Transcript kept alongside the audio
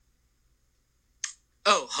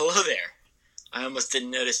Oh, hello there. I almost didn't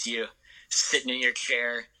notice you sitting in your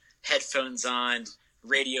chair, headphones on,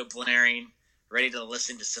 radio blaring, ready to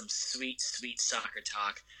listen to some sweet, sweet soccer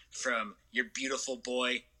talk from your beautiful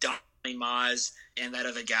boy, Donnie Maz, and that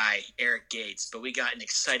other guy, Eric Gates. But we got an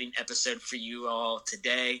exciting episode for you all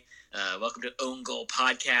today. Welcome to Own Goal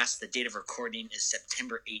Podcast. The date of recording is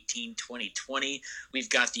September 18, 2020. We've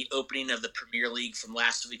got the opening of the Premier League from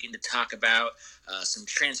last weekend to talk about, some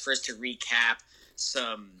transfers to recap,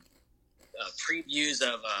 some previews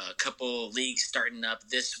of a couple leagues starting up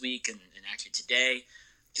this week and actually today.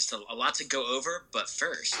 Just a lot to go over, but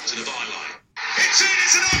first. To the byline. It's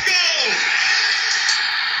an own goal!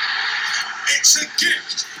 It's a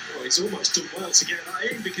gift! Well, he's almost done well to get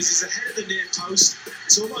that in because he's ahead of the near post.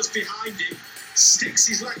 It's almost behind him. Sticks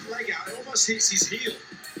his left leg out. It almost hits his heel.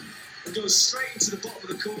 And goes straight into the bottom of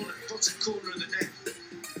the corner, bottom corner of the net.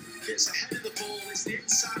 Gets ahead of the ball. It's the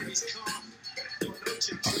inside of his calf. Got no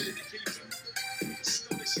chance really the keeper.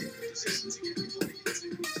 Astonishing position to get the ball into.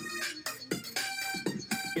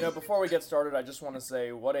 Before we get started, I just want to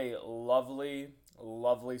say what a lovely,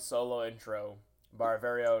 lovely solo intro by our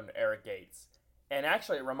very own Eric Gates. And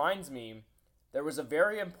actually, it reminds me, there was a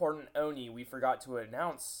very important Oni we forgot to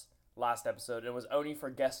announce last episode, and it was Oni for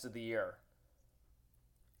Guest of the Year.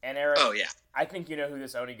 And Eric, Oh, yeah. I think you know who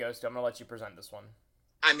this Oni goes to. I'm going to let you present this one.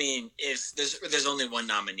 I mean, if there's only one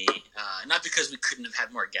nominee, not because we couldn't have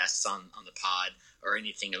had more guests on the pod or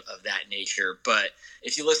anything of that nature, but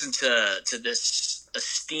if you listen to this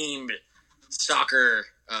esteemed soccer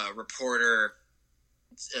reporter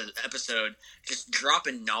episode, just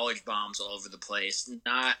dropping knowledge bombs all over the place,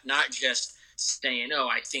 not just saying, oh,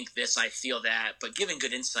 I think this, I feel that, but giving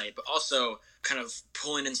good insight, but also kind of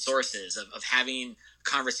pulling in sources of having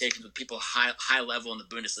conversations with people high level in the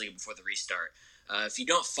Bundesliga before the restart. If you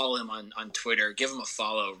don't follow him on Twitter, give him a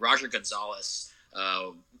follow. Roger Gonzalez,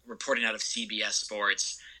 reporting out of CBS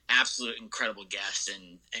Sports, absolute incredible guest,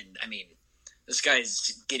 and I mean, this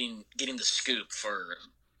guy's getting the scoop for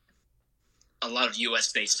a lot of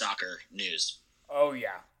U.S. based soccer news. Oh,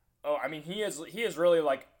 yeah. Oh, I mean, he is really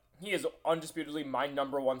he is undisputedly my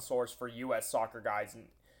number one source for U.S. soccer guys and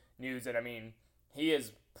news, and I mean, he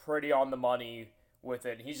is pretty on the money with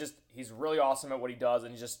it. He's really awesome at what he does,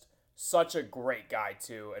 and he's just such a great guy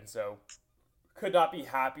too, and so could not be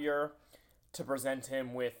happier to present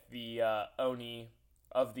him with the Oni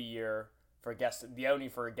of the year the Oni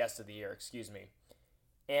for Guest of the Year, excuse me.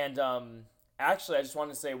 And actually, I just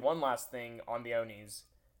wanted to say one last thing on the Onis.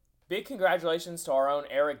 Big congratulations to our own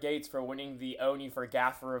Eric Gates for winning the Oni for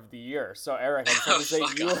Gaffer of the Year. So, Eric, I just want to say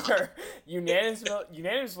you were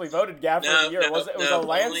unanimously voted Gaffer of the Year. It was a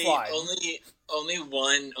landslide. Only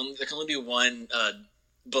one. There can only be one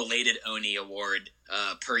belated Oni award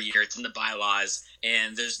per year. It's in the bylaws,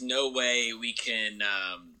 and there's no way we can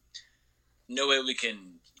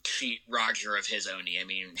cheat Roger of his Oni. I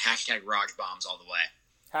mean, hashtag Raj bombs all the way.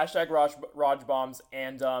 Hashtag Raj bombs,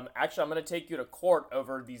 and actually, I'm going to take you to court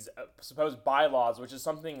over these supposed bylaws, which is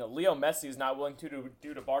something Leo Messi is not willing to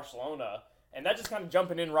do to Barcelona, and that just kind of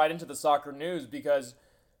jumping in right into the soccer news, because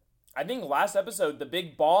I think last episode, the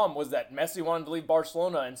big bomb was that Messi wanted to leave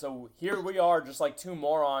Barcelona, and so here we are, just like two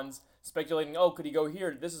morons, speculating, oh, could he go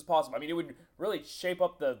here? This is possible. I mean, it would really shape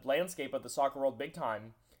up the landscape of the soccer world big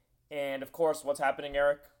time. And, of course, what's happening,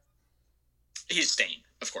 Eric? He's staying,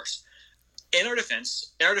 of course. In our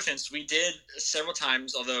defense, we did several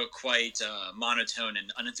times, although quite monotone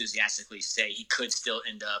and unenthusiastically, say he could still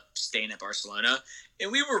end up staying at Barcelona.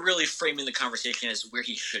 And we were really framing the conversation as where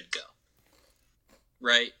he should go,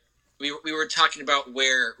 right? We were talking about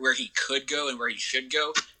where he could go and where he should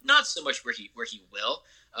go, not so much where he will.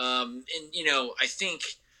 And I think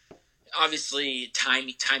obviously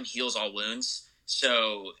time heals all wounds.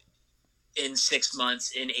 So in 6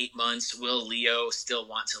 months, in 8 months, will Leo still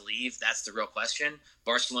want to leave? That's the real question.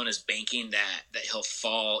 Barcelona's banking that he'll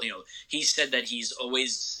fall. He said that he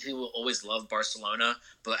will always love Barcelona,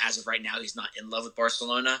 but as of right now, he's not in love with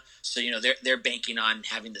Barcelona. So they're banking on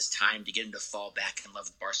having this time to get him to fall back in love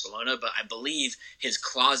with Barcelona. But I believe his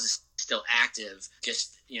clause is still active.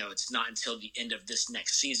 Just it's not until the end of this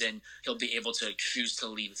next season he'll be able to choose to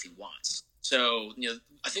leave if he wants. So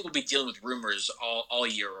I think we'll be dealing with rumors all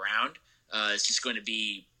year round. It's just going to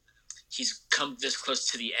be, he's come this close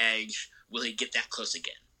to the edge. Will he get that close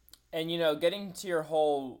again? And, getting to your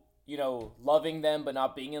whole, loving them but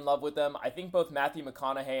not being in love with them, I think both Matthew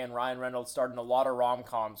McConaughey and Ryan Reynolds started a lot of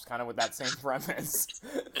rom-coms kind of with that same premise.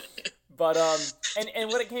 But, and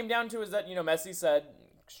what it came down to is that, Messi said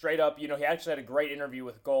straight up, he actually had a great interview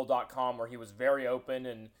with Goal.com where he was very open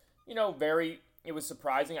and, it was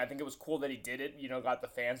surprising. I think it was cool that he did it, got the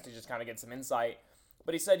fans to just kind of get some insight.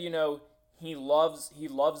 But he said, he loves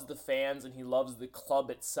the fans and he loves the club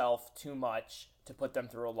itself too much to put them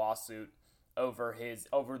through a lawsuit over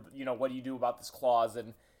what do you do about this clause.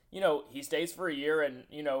 And he stays for a year, and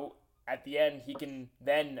at the end he can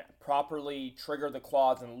then properly trigger the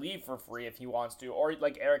clause and leave for free if he wants to, or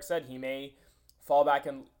like Eric said, he may fall back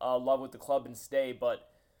in love with the club and stay. But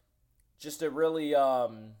just a really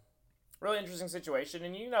really interesting situation.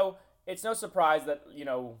 And it's no surprise that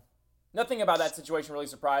nothing about that situation really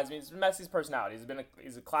surprised me. It's Messi's personality.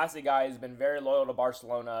 He's a classy guy. He's been very loyal to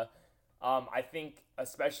Barcelona. I think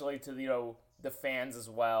especially to the fans as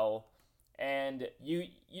well. And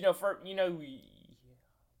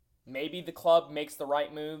maybe the club makes the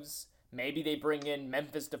right moves. Maybe they bring in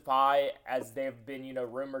Memphis Depay, as they've been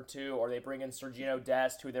rumored to, or they bring in Sergiño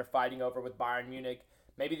Dest, who they're fighting over with Bayern Munich.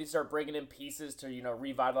 Maybe they start bringing in pieces to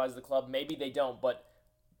revitalize the club. Maybe they don't, but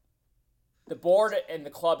the board and the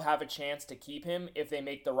club have a chance to keep him if they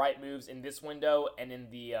make the right moves in this window and in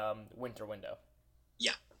the winter window.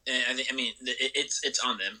 Yeah, I mean, it's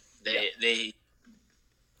on them.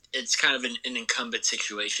 It's kind of an incumbent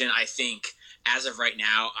situation. I think as of right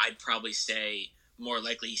now, I'd probably say more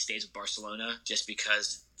likely he stays with Barcelona just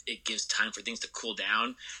because it gives time for things to cool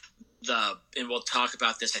down. And we'll talk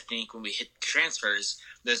about this, I think, when we hit transfers.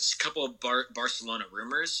 There's a couple of Barcelona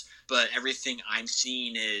rumors, but everything I'm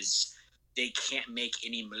seeing is they can't make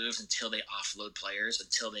any moves until they offload players,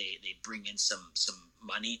 until they bring in some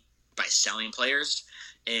money by selling players.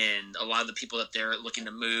 And a lot of the people that they're looking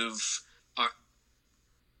to move are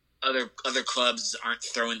other clubs aren't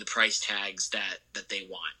throwing the price tags that they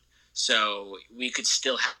want. So we could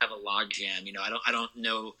still have a logjam. I don't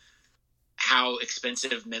know how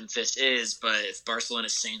expensive Memphis is, but if Barcelona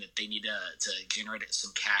is saying that they need to generate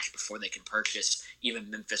some cash before they can purchase even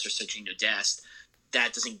Memphis or Sergiño Dest,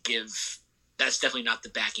 that's definitely not the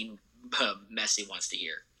backing Messi wants to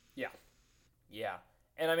hear. Yeah.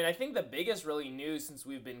 And I mean, I think the biggest really news since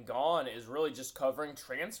we've been gone is really just covering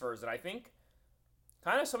transfers. And I think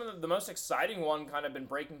kind of some of the most exciting one kind of been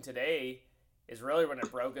breaking today is really when it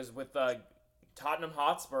broke is with Tottenham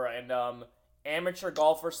Hotspur and amateur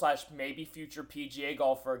golfer / maybe future PGA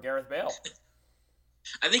golfer Gareth Bale.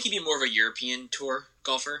 I think he'd be more of a European tour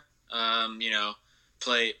golfer.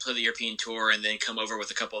 Play the European tour and then come over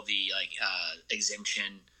with a couple of the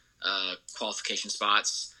exemption qualification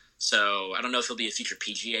spots. So I don't know if he'll be a future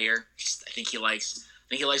PGAer. I think he likes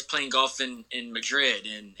playing golf in Madrid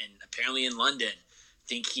and apparently in London. I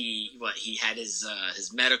think he had his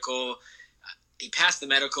medical. He passed the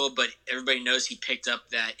medical, but everybody knows he picked up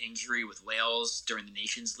that injury with Wales during the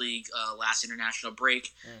Nations League last international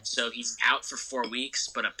break. So he's out for 4 weeks,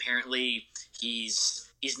 but apparently he's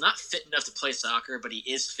not fit enough to play soccer, but he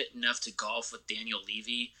is fit enough to golf with Daniel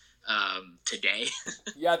Levy today.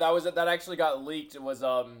 Yeah, that actually got leaked. It was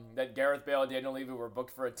that Gareth Bale and Daniel Levy were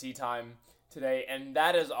booked for a tee time today, and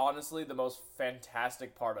that is honestly the most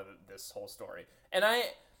fantastic part of this whole story. And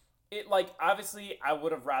obviously I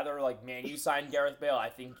would have rather Man U signed Gareth Bale. I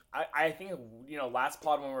think last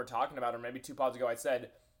pod when we were talking about it, or maybe 2 pods ago, I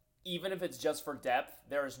said even if it's just for depth,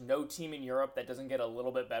 there is no team in Europe that doesn't get a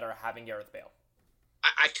little bit better having Gareth Bale.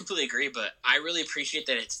 I completely agree, but I really appreciate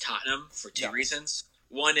that it's Tottenham for two reasons.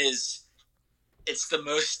 One is it's the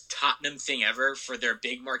most Tottenham thing ever for their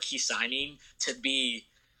big marquee signing to be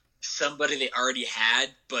somebody they already had,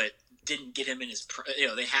 but didn't get him in his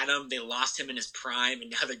they had him, they lost him in his prime, and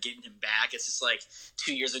now they're getting him back. It's just like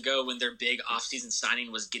 2 years ago when their big offseason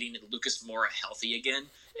signing was getting Lucas Moura healthy again,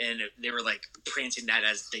 and they were prancing that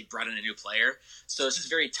as they brought in a new player. So this is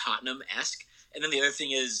very Tottenham-esque. And then the other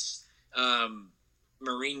thing is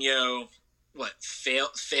Mourinho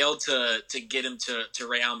failed to get him to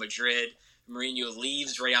Real Madrid. Mourinho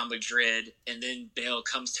leaves Real Madrid, and then Bale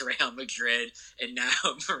comes to Real Madrid, and now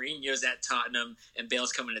Mourinho's at Tottenham, and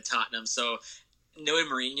Bale's coming to Tottenham. So knowing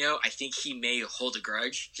Mourinho, I think he may hold a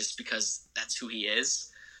grudge just because that's who he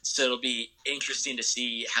is. So it'll be interesting to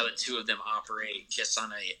see how the two of them operate just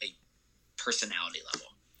on a personality level.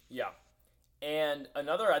 Yeah. And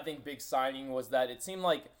another, I think, big signing was that it seemed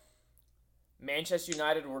like Manchester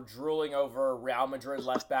United were drooling over Real Madrid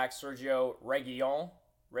left back Sergio Reguilon.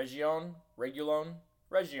 Sergio Reguilon,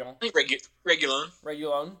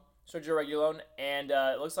 and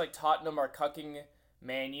it looks like Tottenham are cucking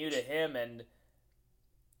Man U to him, and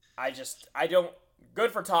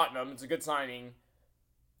good for Tottenham, it's a good signing.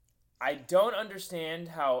 I don't understand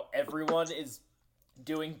how everyone is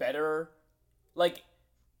doing better.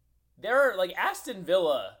 Aston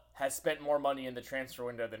Villa has spent more money in the transfer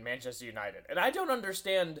window than Manchester United, and I don't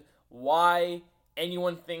understand why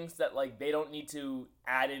anyone thinks that like they don't need to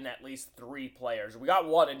add in at least 3 players. We got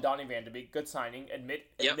one in Donny Van de Beek, good signing.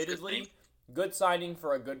 Admittedly, good signing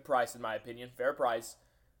for a good price in my opinion, fair price.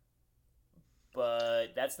 But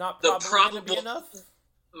that's not probably going to be enough.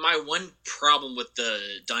 My one problem with the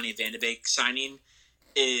Donny Van de Beek signing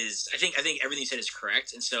is I think everything you said is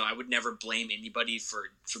correct, and so I would never blame anybody for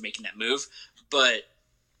making that move. But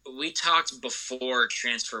we talked before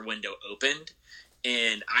transfer window opened,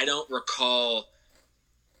 and I don't recall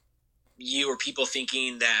you or people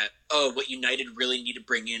thinking that, what United really need to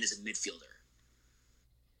bring in is a midfielder.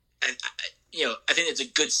 And I think it's a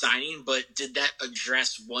good signing, but did that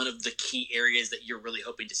address one of the key areas that you're really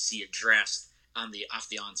hoping to see addressed off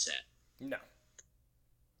the onset? No.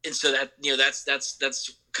 And so that's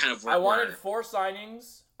kind of where I wanted 4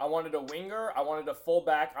 signings. I wanted a winger, I wanted a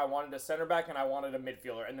fullback, I wanted a center back, and I wanted a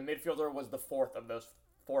midfielder. And the midfielder was the 4th of those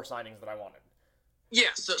 4 signings that I wanted. Yeah,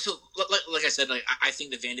 so like I said, like I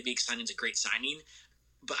think the Van de Beek signing is a great signing,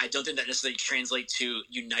 but I don't think that necessarily translates to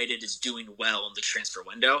United is doing well in the transfer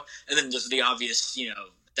window. And then there's the obvious,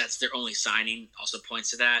 that's their only signing also points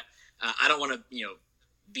to that. I don't want to,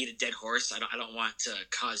 beat a dead horse. I don't want to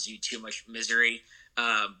cause you too much misery.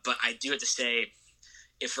 But I do have to say,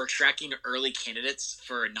 if we're tracking early candidates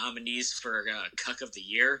for nominees for Cuck of the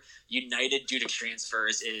Year, United due to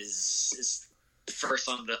transfers is first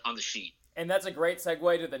on the sheet. And that's a great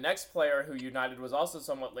segue to the next player who United was also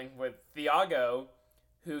somewhat linked with, Thiago,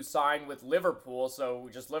 who signed with Liverpool. So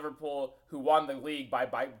just Liverpool, who won the league by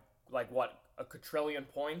like what, a quadrillion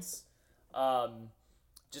points.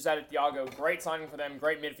 Just added Thiago, great signing for them,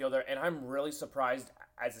 great midfielder, and I'm really surprised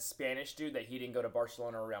as a Spanish dude that he didn't go to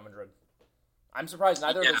Barcelona or Real Madrid. I'm surprised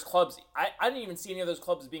neither of those clubs. I didn't even see any of those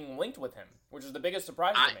clubs being linked with him, which is the biggest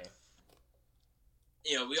surprise to me.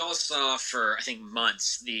 We all saw for, I think,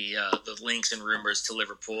 months the links and rumors to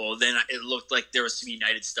Liverpool. Then it looked like there was some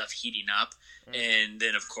United stuff heating up. And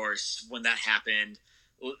then, of course, when that happened,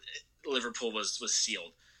 Liverpool was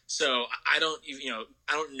sealed. So I don't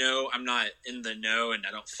know. I'm not in the know, and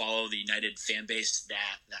I don't follow the United fan base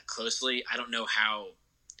that closely. I don't know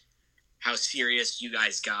how serious you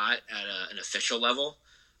guys got at an official level.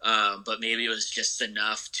 But maybe it was just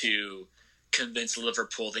enough to convince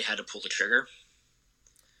Liverpool they had to pull the trigger.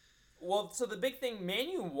 Well, so the big thing, Man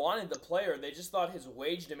U wanted the player. They just thought his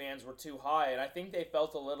wage demands were too high, and I think they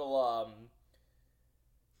felt a little,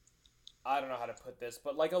 I don't know how to put this,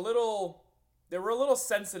 but like they were a little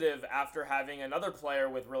sensitive after having another player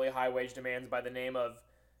with really high wage demands by the name of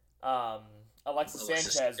Alexis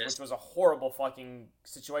Sanchez, which was a horrible fucking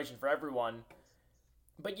situation for everyone.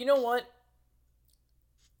 But you know what?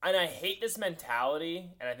 And I hate this mentality,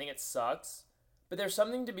 and I think it sucks, but there's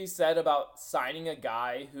something to be said about signing a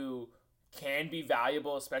guy who can be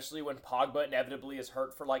valuable, especially when Pogba inevitably is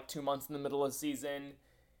hurt for like 2 months in the middle of the season,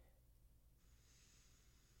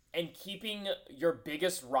 and keeping your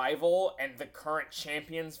biggest rival and the current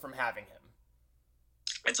champions from having him.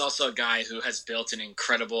 It's also a guy who has built an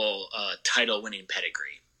incredible title-winning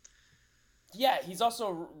pedigree. Yeah, he's also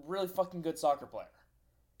a really fucking good soccer player.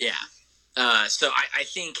 Yeah. So I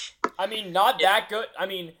think... I mean, not that good. I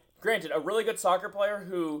mean, granted, a really good soccer player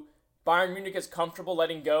who Bayern Munich is comfortable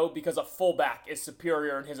letting go because a fullback is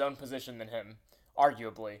superior in his own position than him,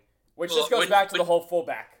 arguably. Which just goes back to the whole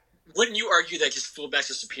fullback. Wouldn't you argue that just fullbacks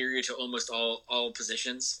are superior to almost all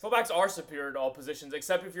positions? Fullbacks are superior to all positions,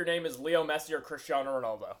 except if your name is Leo Messi or Cristiano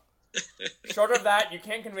Ronaldo. Short of that, you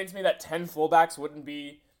can't convince me that 10 fullbacks wouldn't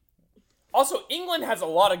be... Also, England has a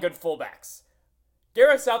lot of good fullbacks.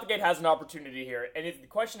 Gareth Southgate has an opportunity here, and the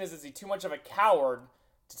question is he too much of a coward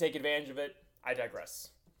to take advantage of it? I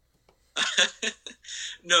digress.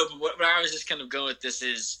 No, but what I was just kind of going with this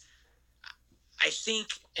is, I think,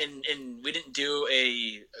 and we didn't do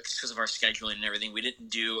because of our scheduling and everything, we didn't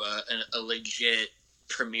do a legit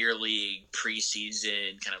Premier League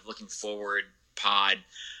preseason kind of looking forward pod.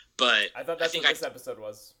 But I thought that's what this episode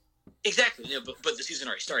was. Exactly, yeah, but the season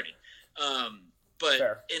already started. But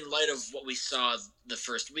Fair. In light of what we saw the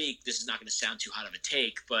first week, this is not going to sound too hot of a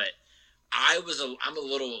take, but I'm a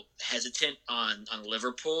little hesitant on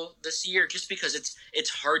Liverpool this year just because it's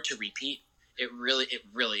hard to repeat. It really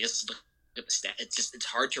is. It's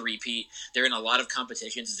hard to repeat. They're in a lot of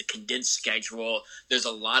competitions. It's a condensed schedule. There's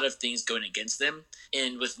a lot of things going against them.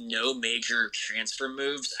 And with no major transfer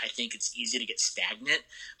moves, I think it's easy to get stagnant.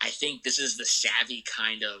 I think this is the savvy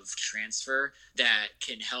kind of transfer that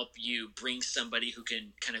can help you bring somebody who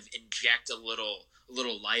can kind of inject a little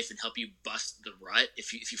life and help you bust the rut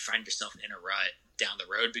if you find yourself in a rut down the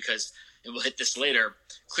road. Because, and we'll hit this later,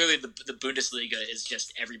 clearly the Bundesliga is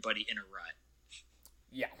just everybody in a rut.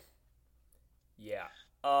 Yeah.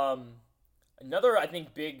 Another, I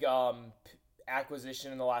think, big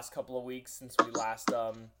acquisition in the last couple of weeks since we last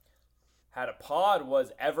had a pod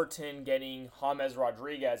was Everton getting James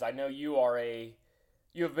Rodriguez. I know you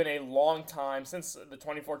have been a long time since the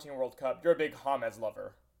 2014 World Cup. You're a big James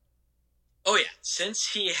lover. Oh yeah,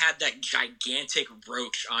 since he had that gigantic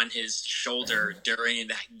roach on his shoulder during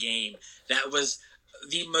that game, that was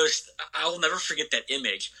the most. I'll never forget that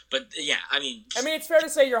image. But yeah, I mean, it's fair to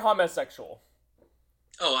say you're homosexual.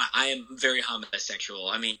 Oh, I am very homosexual.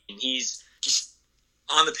 I mean, he's just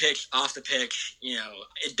on the pitch, off the pitch.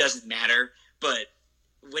 It doesn't matter. But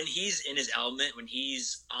when he's in his element, when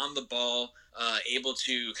he's on the ball, able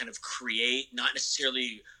to kind of create, not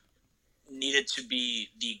necessarily needed to be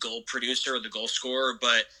the goal producer or the goal scorer,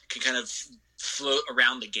 but can kind of float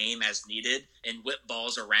around the game as needed and whip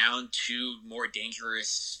balls around to more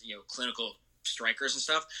dangerous, clinical strikers and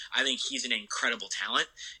stuff. I think he's an incredible talent,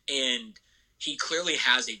 and he clearly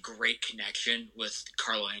has a great connection with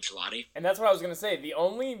Carlo Ancelotti. And that's what I was going to say. The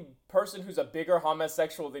only person who's a bigger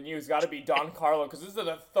homosexual than you has got to be Don Carlo, because this is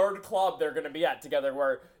the third club they're going to be at together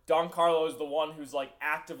where Don Carlo is the one who's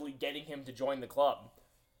actively getting him to join the club.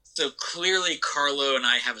 So clearly, Carlo and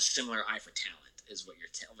I have a similar eye for talent, is what you're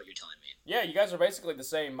telling me. Yeah, you guys are basically the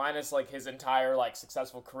same, minus his entire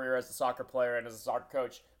successful career as a soccer player and as a soccer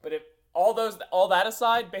coach. But if all that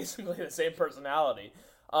aside, basically the same personality.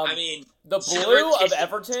 The blue of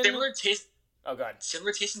Everton. Similar taste. Oh, God.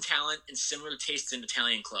 Similar taste in talent and similar taste in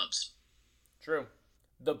Italian clubs. True.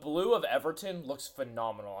 The blue of Everton looks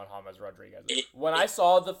phenomenal on James Rodriguez. When I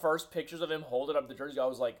saw the first pictures of him holding up the jersey, I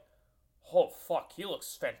was like, oh, fuck, he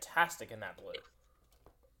looks fantastic in that blue.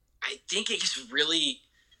 I think it's really...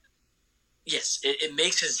 Yes, it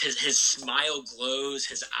makes his smile glows,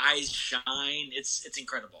 his eyes shine. It's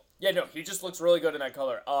incredible. Yeah, no, he just looks really good in that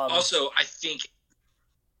color. Also, I think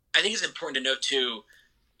it's important to note, too,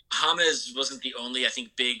 James wasn't the only, I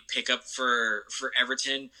think, big pickup for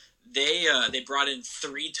Everton. They brought in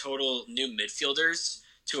 3 total new midfielders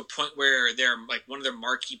to a point where they're one of their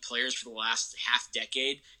marquee players for the last half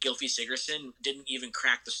decade, Gylfi Sigurdsson, didn't even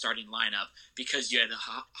crack the starting lineup because you had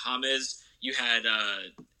James, you had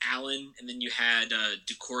Allen, and then you had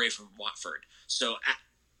Doucouré from Watford. So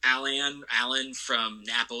Allen from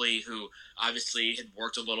Napoli, who obviously had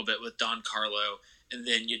worked a little bit with Don Carlo, and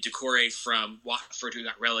then you had Doucouré from Watford, who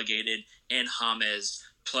got relegated, and James,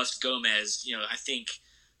 plus Gomez. I think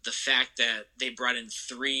the fact that they brought in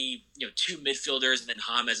 2 midfielders and then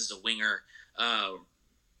James as a winger, I'm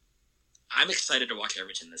excited to watch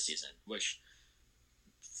Everton this season, which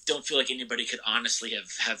don't feel like anybody could honestly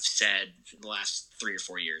have said in the last 3 or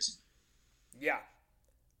 4 years. Yeah.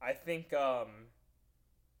 I think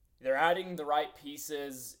they're adding the right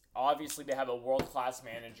pieces. Obviously, they have a world-class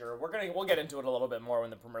manager. We'll get into it a little bit more in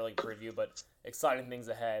the Premier League preview, but exciting things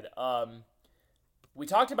ahead. We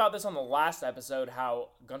talked about this on the last episode, how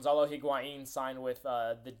Gonzalo Higuain signed with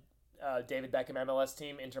the David Beckham MLS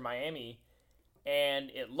team, Inter Miami, and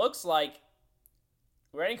it looks like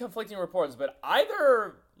we're getting conflicting reports, but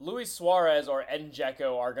either Luis Suarez or Edin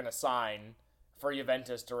Dzeko are going to sign for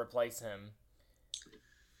Juventus to replace him.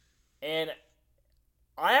 And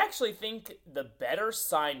I actually think the better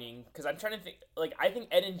signing, because I'm trying to think, I think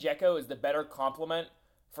Edin Dzeko is the better complement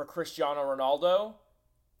for Cristiano Ronaldo,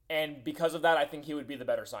 and because of that, I think he would be the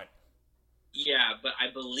better signing. Yeah, but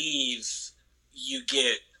I believe you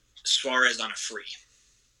get Suarez on a free.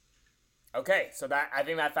 Okay, so I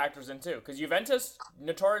think that factors in too, because Juventus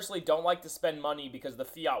notoriously don't like to spend money because the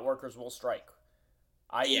fiat workers will strike.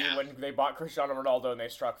 I.e., when they bought Cristiano Ronaldo and they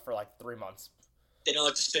struck for 3 months. They don't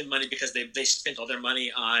like to spend money because they spent all their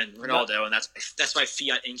money on Ronaldo, and that's why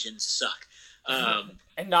fiat engines suck.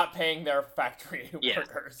 And not paying their factory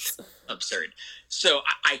workers. Absurd. So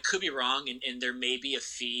I could be wrong, and there may be a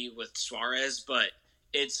fee with Suarez, but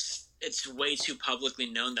it's way too publicly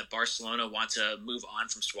known that Barcelona want to move on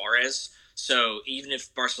from Suarez. So even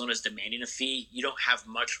if Barcelona is demanding a fee, you don't have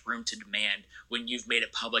much room to demand when you've made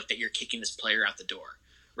it public that you're kicking this player out the door.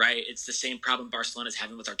 Right? It's the same problem Barcelona is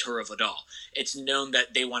having with Arturo Vidal. It's known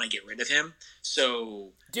that they want to get rid of him.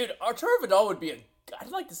 So, dude, Arturo Vidal would be I'd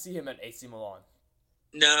like to see him at AC Milan.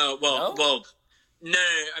 No.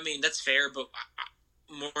 I mean, that's fair, but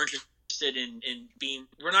I'm more interested in being.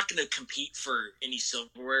 We're not going to compete for any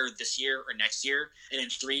silverware this year or next year, and in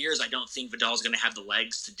 3 years, I don't think Vidal's going to have the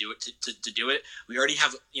legs to do it. To do it, we already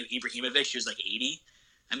have Ibrahimovic, who's 80.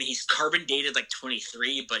 I mean, he's carbon dated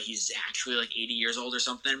 23, but he's actually 80 years old or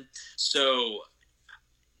something. So,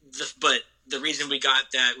 but the reason we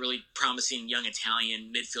got that really promising young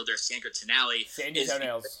Italian midfielder, Sandro Tonali, Sandy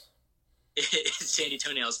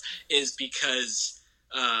Toenails, is because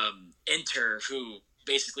Inter, who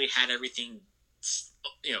basically had everything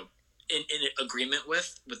you know, in agreement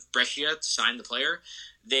with Brescia to sign the player,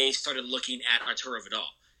 they started looking at Arturo Vidal.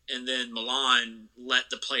 And then Milan let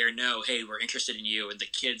the player know, hey, we're interested in you. And the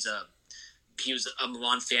kid's he was a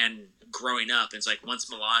Milan fan growing up. And it's like,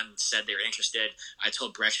 once Milan said they were interested, I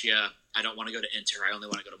told Brescia, I don't want to go to Inter. I only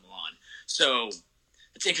want to go to Milan. So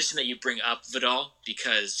it's interesting that you bring up Vidal,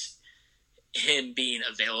 because him being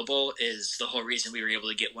available is the whole reason we were able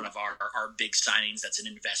to get one of our big signings that's an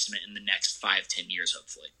investment in the next 5-10 years,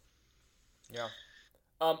 hopefully. Yeah.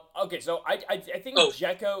 Okay, so I think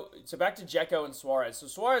Dzeko. So back to Dzeko and Suarez. So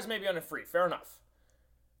Suarez may be on a free, fair enough.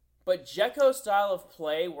 But Dzeko's style of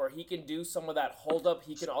play, where he can do some of that hold up,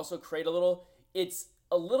 he can also create a little. It's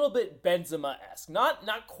a little bit Benzema-esque.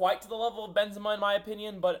 Not quite to the level of Benzema in my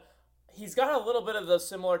opinion, but he's got a little bit of the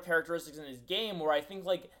similar characteristics in his game, where I think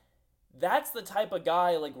like that's the type of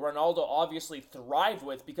guy like Ronaldo obviously thrived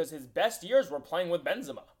with, because his best years were playing with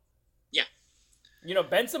Benzema. Yeah. You know,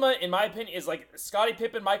 Benzema, in my opinion, is like Scottie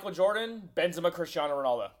Pippen, Michael Jordan, Benzema, Cristiano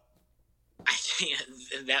Ronaldo. I think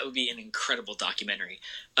that would be an incredible documentary.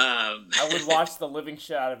 I would watch the living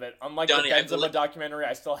shit out of it. Unlike Donnie, the Benzema documentary,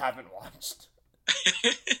 I still haven't watched.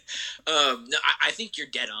 No, I think you're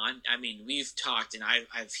dead on. I mean, we've talked, and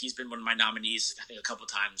he's been one of my nominees, I think, a couple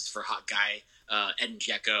times for Hot Guy. Edin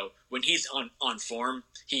Dzeko, when he's on form,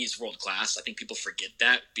 he's world class. I think people forget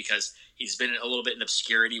that because he's been a little bit in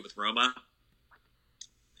obscurity with Roma.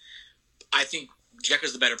 I think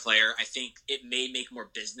Dzeko's the better player. I think it may make more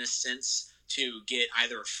business sense to get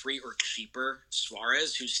either a free or cheaper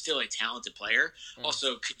Suarez, who's still a talented player.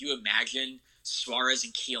 Also, could you imagine Suarez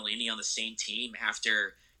and Chiellini on the same team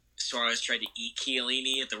after Suarez tried to eat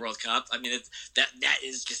Chiellini at the World Cup? I mean, that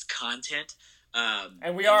is just content.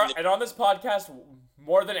 And we are, and on this podcast,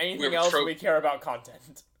 more than anything else, we care about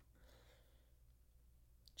content.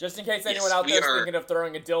 Just in case anyone out there is thinking of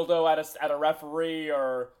throwing a dildo at a referee,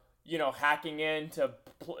 or hacking in to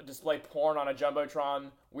display porn on a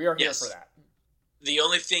jumbotron, we are here for that. The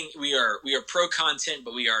only thing we are pro content,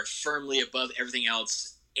 but we are firmly above everything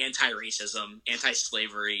else: anti-racism,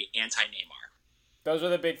 anti-slavery, anti-Neymar. Those are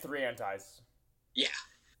the big three antis. Yeah.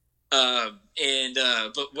 But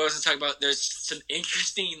what was I talking about? There's some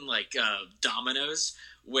interesting dominoes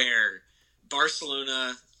where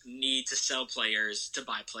Barcelona need to sell players to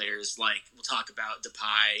buy players. Like we'll talk about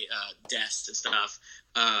Depay, Dest and stuff.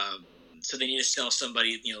 So they need to sell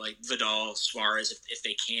somebody, like Vidal, Suarez, if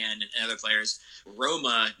they can, and other players.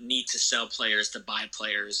 Roma need to sell players to buy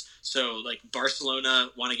players. So like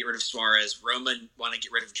Barcelona want to get rid of Suarez, Roma want to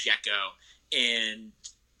get rid of Dzeko, and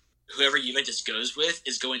whoever Juventus goes with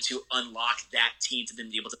is going to unlock that team to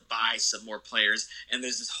then be able to buy some more players. And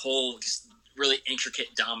there's this whole just really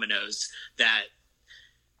intricate dominoes that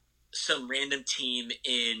some random team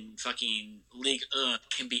in fucking Ligue 1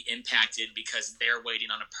 can be impacted because they're waiting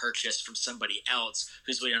on a purchase from somebody else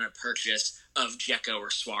who's waiting on a purchase of Dzeko or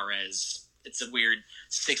Suarez. It's a weird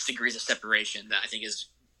 6 degrees of separation that I think is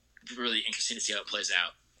really interesting to see how it plays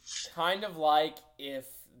out. Kind of like if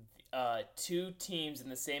two teams in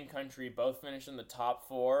the same country both finish in the top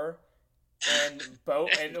 4, and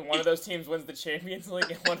one of those teams wins the Champions League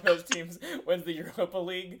and one of those teams wins the Europa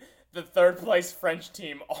League. The third place French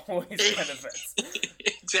team always benefits.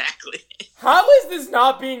 Exactly. How is this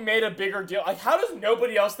not being made a bigger deal? Like, how does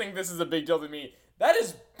nobody else think this is a big deal to me? That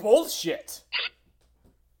is bullshit.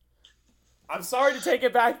 I'm sorry to take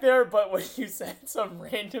it back there, but when you said some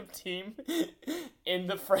random team in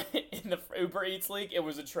the Uber Eats League, it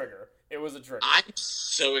was a trigger. It was a trigger. I'm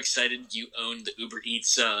so excited you owned the Uber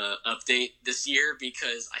Eats update this year,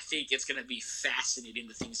 because I think it's going to be fascinating,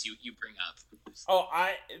 the things you bring up.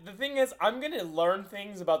 The thing is, I'm going to learn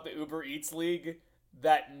things about the Uber Eats League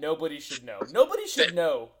that nobody should know. Nobody should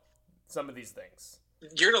know some of these things.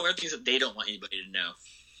 You're going to learn things that they don't want anybody to know.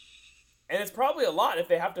 And it's probably a lot if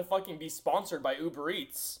they have to fucking be sponsored by Uber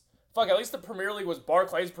Eats. Fuck, at least the Premier League was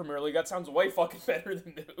Barclays Premier League. That sounds way fucking better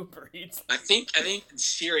than the Uber Eats. I think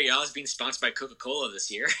Serie A is being sponsored by Coca-Cola this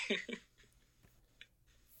year.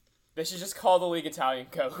 They should just call the league Italian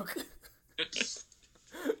Coke.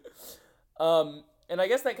 And I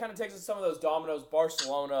guess that kind of takes us to some of those dominoes.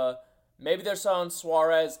 Barcelona, maybe they're selling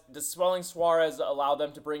Suarez. Does selling Suarez allow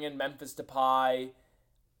them to bring in Memphis Depay?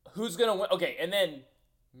 Who's going to win? Okay, and then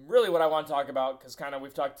really what I want to talk about, because kind of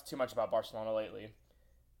we've talked too much about Barcelona lately.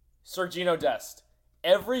 Sergino Dest.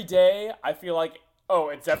 Every day, I feel like,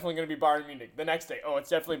 it's definitely going to be Bayern Munich. The next day, it's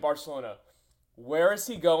definitely Barcelona. Where is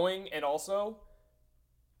he going? And also,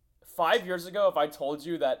 5 years ago, if I told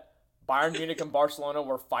you that Bayern Munich and Barcelona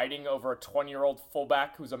were fighting over a 20-year-old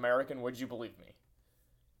fullback who's American, would you believe me?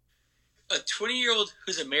 A 20-year-old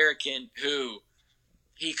who's American who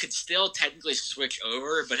he could still technically switch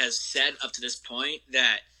over, but has said up to this point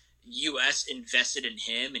that U.S. invested in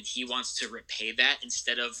him and he wants to repay that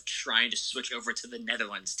instead of trying to switch over to the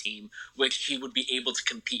Netherlands team, which he would be able to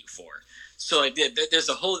compete for. So like, there's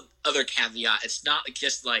a whole other caveat. It's not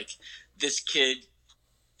just like this kid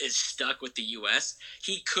is stuck with the U.S.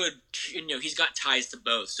 He could, he's got ties to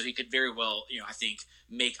both, so he could very well, I think,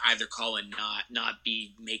 make either call and not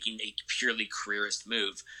be making a purely careerist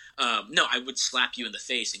move. No, I would slap you in the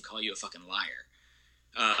face and call you a fucking liar.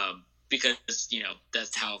 Because,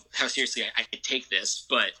 that's how seriously I take this,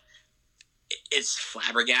 but it's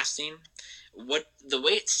flabbergasting. The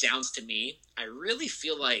way it sounds to me, I really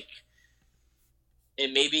feel like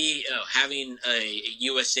and maybe having a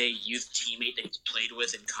USA youth teammate that he's played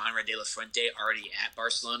with in Conrad de la Fuente already at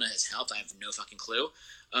Barcelona has helped. I have no fucking clue.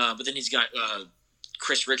 But then he's got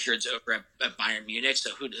Chris Richards over at Bayern Munich,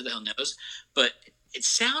 so who the hell knows? But it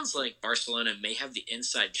sounds like Barcelona may have the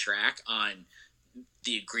inside track on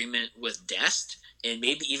the agreement with Dest and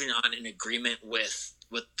maybe even on an agreement with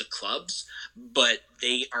the clubs, but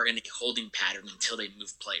they are in a holding pattern until they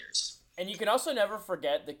move players. And you can also never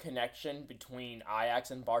forget the connection between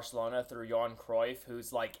Ajax and Barcelona through Johan Cruyff,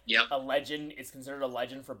 who's like a legend. Is considered a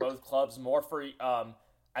legend for both clubs, more for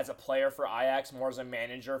as a player for Ajax, more as a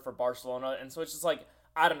manager for Barcelona. And so it's just like,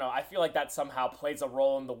 I don't know. I feel like that somehow plays a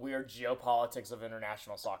role in the weird geopolitics of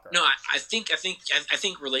international soccer. No, I think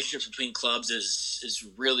relationships between clubs is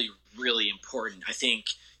really, really important. I think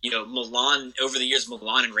Milan over the years,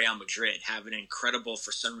 Milan and Real Madrid have an incredible,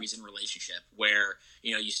 for some reason, relationship where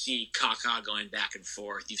you see Kaká going back and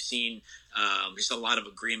forth. You've seen just a lot of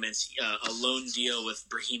agreements. A loan deal with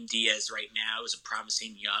Brahim Diaz right now is a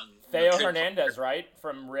promising young Theo Hernandez, right,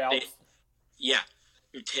 from Real. Yeah.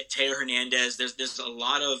 Teo Hernandez. There's a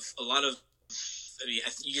lot of. I mean,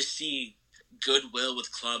 you just see goodwill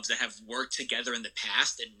with clubs that have worked together in the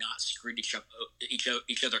past and not screwed each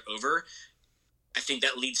other over. I think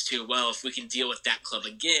that leads to, well, if we can deal with that club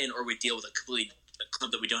again, or we deal with a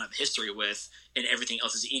club that we don't have history with, and everything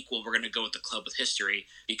else is equal, we're going to go with the club with history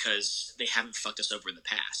because they haven't fucked us over in the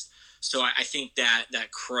past. So I think that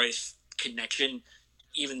Cruyff connection,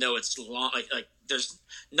 even though it's long, like there's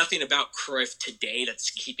nothing about Cruyff today that's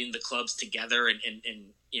keeping the clubs together and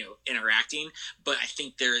interacting, but I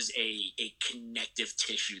think there's a connective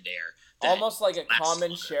tissue there. Almost like a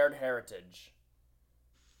common shared heritage.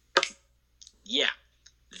 Yeah,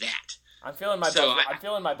 that. I'm feeling my I'm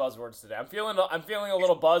feeling my buzzwords today. I'm feeling a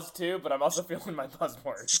little buzz too, but I'm also feeling my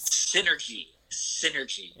buzzwords. Synergy.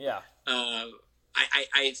 Yeah.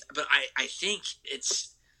 I think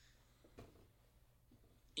it's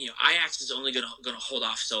Ajax is only gonna hold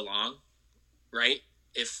off so long, right?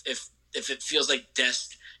 If it feels like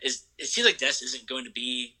Dest isn't going to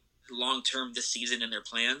be long term this season in their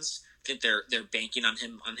plans. I think they're banking on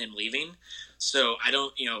him leaving. So I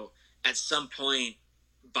don't at some point,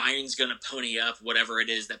 Bayern's going to pony up whatever it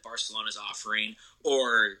is that Barcelona's offering,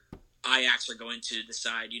 or Ajax are going to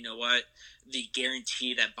decide, you know what, the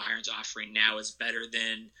guarantee that Bayern's offering now is better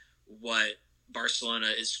than what Barcelona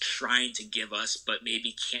is trying to give us, but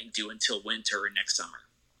maybe can't do until winter or next summer.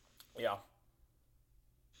 Yeah,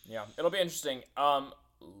 it'll be interesting.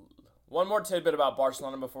 One more tidbit about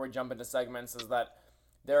Barcelona before we jump into segments is that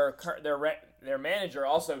their manager,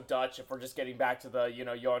 also Dutch, if we're just getting back to the,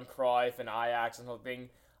 Johan Cruyff and Ajax and the whole thing,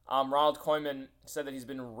 Ronald Koeman said that he's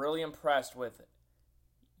been really impressed with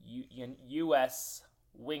U.S.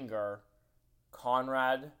 winger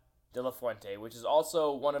Conrad de la Fuente, which is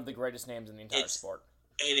also one of the greatest names in the entire sport.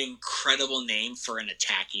 An incredible name for an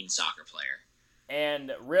attacking soccer player.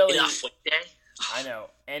 And really, Fuente? I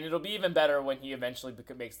know. And it'll be even better when he eventually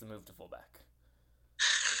makes the move to fullback.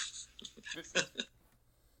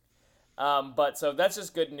 But so that's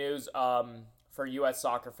just good news for U.S.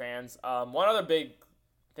 soccer fans. One other big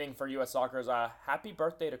thing for U.S. soccer is happy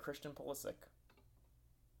birthday to Christian Pulisic.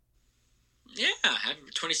 Yeah, happy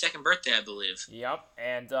 22nd birthday, I believe. Yep,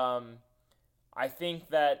 and I think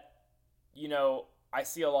that, I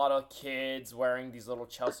see a lot of kids wearing these little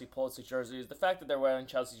Chelsea Pulisic jerseys. The fact that they're wearing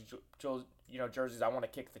Chelsea jerseys, I want to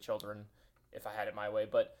kick the children if I had it my way.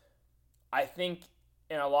 But I think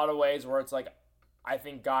in a lot of ways where it's like, I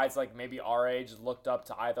think guys like maybe our age looked up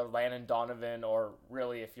to either Landon Donovan or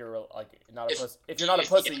really if you're like if you're not a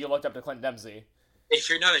pussy, you looked up to Clint Dempsey. If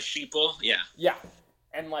you're not a sheeple, yeah. Yeah.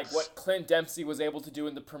 And like what Clint Dempsey was able to do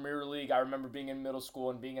in the Premier League, I remember being in middle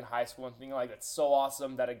school and being in high school and thinking like that's so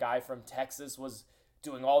awesome that a guy from Texas was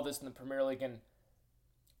doing all this in the Premier League. And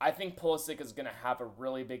I think Pulisic is going to have a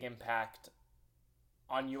really big impact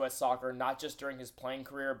on U.S. soccer, not just during his playing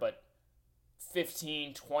career, but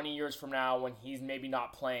 15, 20 years from now when he's maybe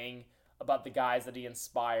not playing. about the guys that he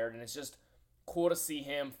inspired, and it's just cool to see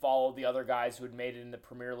him follow the other guys who had made it in the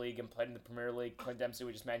Premier League and played in the Premier League. Clint Dempsey,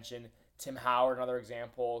 we just mentioned. Tim Howard, another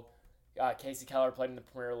example. Casey Keller played in the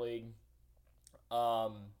Premier League.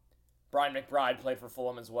 Brian McBride played for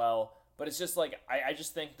Fulham as well. But it's just like, I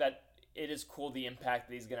just think that it is cool the impact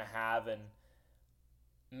that he's going to have. And,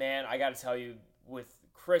 man, I got to tell you, with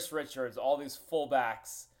Chris Richards, all these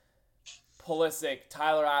fullbacks, Pulisic,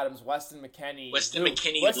 Tyler Adams, Weston McKennie,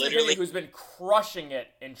 who's been crushing it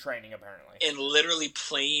in training apparently, and literally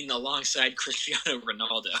playing alongside Cristiano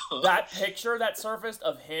Ronaldo. That picture that surfaced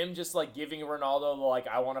of him just like giving Ronaldo the like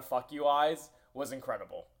 "I want to fuck you" eyes was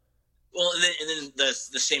incredible. Well, and then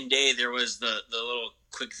the same day there was the little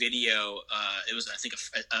quick video. It was, I think,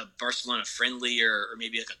 a Barcelona friendly or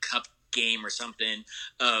maybe like a cup game or something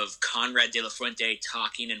of Conrad De La Fuente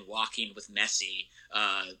talking and walking with Messi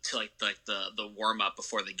to like the warm up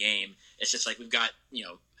before the game. It's just like we've got,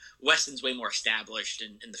 Weston's way more established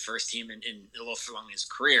in the first team and a little further in his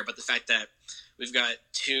career, but the fact that we've got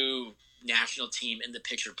two national team in the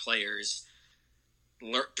picture players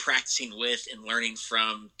practicing with and learning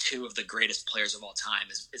from two of the greatest players of all time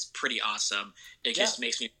is pretty awesome. It just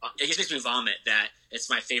makes me vomit that it's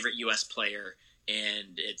my favorite U.S. player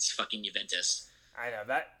and it's fucking Juventus. I know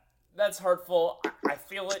that's hurtful. I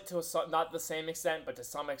feel it to not the same extent, but to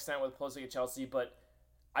some extent with Pulisic at Chelsea. But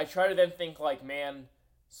I try to then think like, man,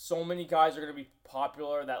 so many guys are going to be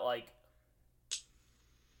popular that like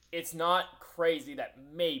it's not crazy that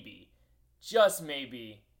maybe, just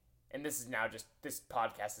maybe, and this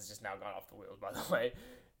podcast has just now gone off the wheels, by the way,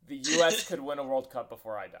 the U.S. could win a World Cup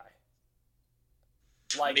before I die.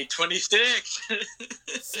 Like 26.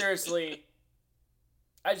 Seriously,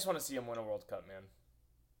 I just want to see him win a World Cup, man.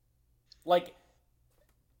 Like,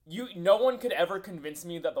 no one could ever convince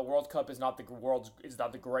me that the World Cup is not the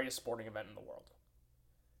greatest sporting event in the world.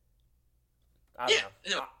 I don't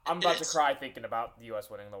know. No, I'm about to cry thinking about the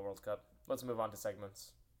U.S. winning the World Cup. Let's move on to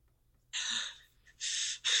segments.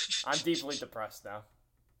 I'm deeply depressed now.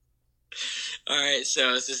 All right,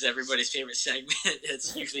 so this is everybody's favorite segment.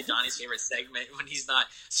 It's usually Donnie's favorite segment when he's not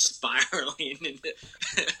spiraling.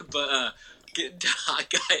 But hot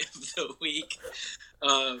guy of the week.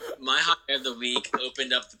 My hot guy of the week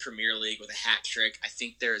opened up the Premier League with a hat trick. I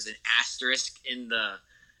think there's an asterisk in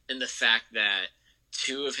the fact that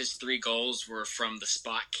 2 of his 3 goals were from the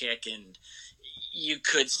spot kick, and you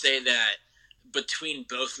could say that between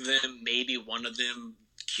both of them, maybe one of them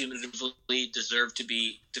cumulatively deserved to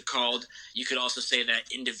be called. You could also say that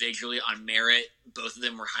individually on merit, both of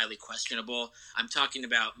them were highly questionable. I'm talking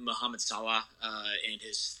about Mohamed Salah and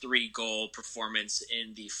his 3-goal performance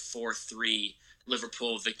in the 4-3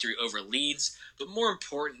 Liverpool victory over Leeds. But more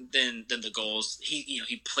important than the goals,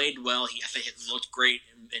 he played well. I think he looked great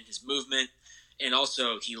in his movement, and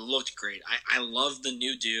also he looked great. I love the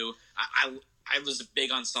new do. I was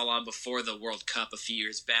big on Salah before the World Cup a few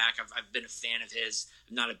years back. I've been a fan of his.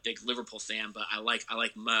 I'm not a big Liverpool fan, but I like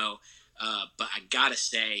Mo. But I gotta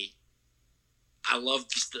say, I love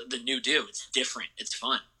just the new do. It's different. It's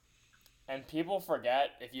fun. And people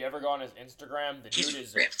forget, if you ever go on his Instagram, the dude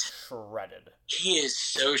is ripped. Shredded. He is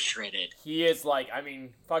so shredded. He is like,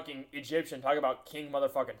 fucking Egyptian. Talk about King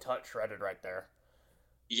motherfucking Tut shredded right there.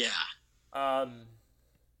 Yeah. I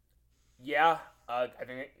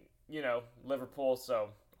think, Liverpool, so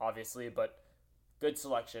obviously, but good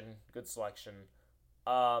selection.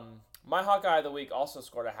 My Hawkeye of the week also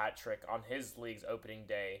scored a hat trick on his league's opening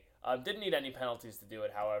day. Didn't need any penalties to do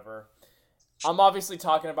it, however. I'm obviously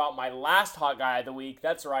talking about my last Hawkeye of the week.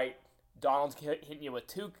 That's right. Donald's hitting you with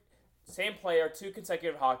 2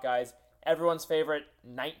 consecutive Hawkeyes. Everyone's favorite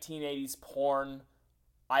 1980s porn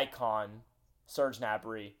icon, Serge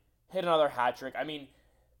Gnabry, hit another hat trick.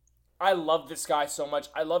 I love this guy so much.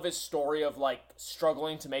 I love his story of,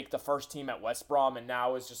 struggling to make the first team at West Brom, and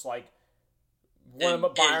now is just, one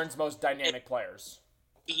of Bayern's most dynamic players.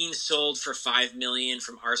 Being sold for $5 million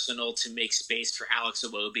from Arsenal to make space for Alex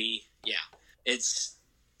Iwobi. Yeah. It's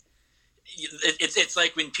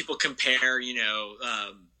like when people compare,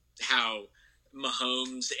 how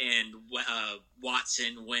Mahomes and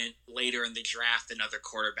Watson went later in the draft than other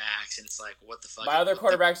quarterbacks, and it's like, what the fuck? By other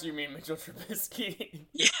quarterbacks, you mean Mitchell Trubisky?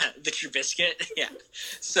 Yeah, the Trubiscuit. Yeah.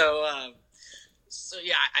 So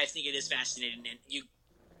yeah, I think it is fascinating, and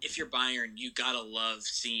if you're Bayern, you gotta love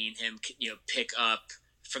seeing him, pick up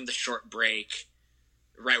from the short break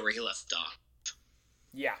right where he left off.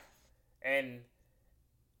 Yeah, and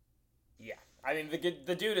yeah,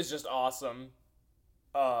 the dude is just awesome.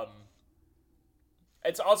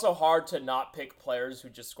 It's also hard to not pick players who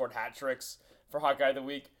just scored hat tricks for Hawkeye of the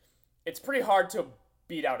Week. It's pretty hard to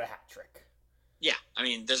beat out a hat trick. Yeah, I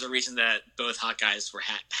mean, there's a reason that both Hot Guys were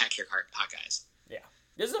hat trick Hot Guys. Yeah.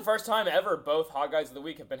 This is the first time ever both Hot Guys of the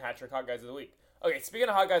Week have been hat trick Hot Guys of the Week. Okay, speaking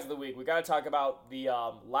of Hot Guys of the Week, we got to talk about the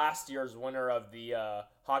last year's winner of the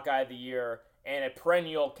Hot Guy of the Year and a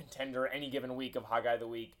perennial contender any given week of Hot Guy of the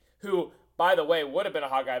Week, who, by the way, would have been a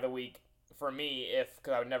Hot Guy of the Week for me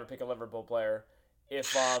because I would never pick a Liverpool player,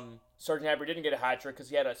 if Serge Gnabry didn't get a hat trick because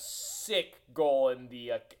he had a sick goal in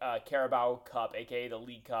the Carabao Cup, a.k.a. the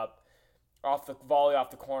League Cup, off the volley off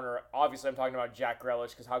the corner. Obviously, I'm talking about Jack Grealish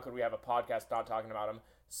because how could we have a podcast not talking about him?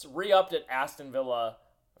 Re-upped at Aston Villa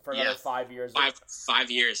for another 5 years. 5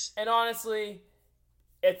 years. And honestly,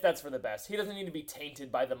 that's for the best. He doesn't need to be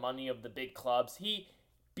tainted by the money of the big clubs.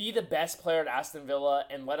 Be the best player at Aston Villa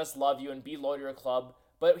and let us love you and be loyal to your club.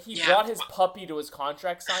 But he brought his puppy to his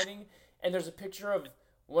contract signing, and there's a picture of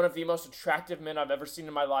one of the most attractive men I've ever seen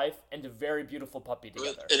in my life and a very beautiful puppy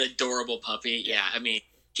together. An adorable puppy. Yeah, I mean,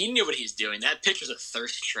 he knew what he's doing. That picture's a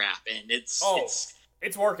thirst trap, and it's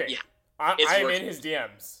working. Yeah. I am in his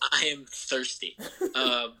DMs. I am thirsty.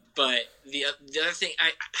 But the other thing,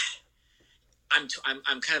 I'm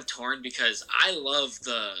kind of torn because I love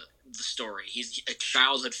the story. He's a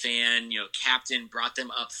childhood fan, captain, brought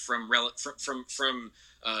them up from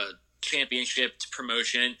championship to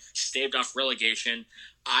promotion, staved off relegation.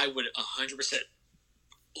 I would 100%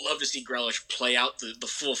 love to see Grealish play out the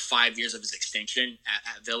full 5 years of his extension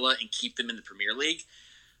at Villa and keep them in the Premier League.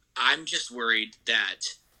 I'm just worried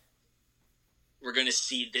that we're going to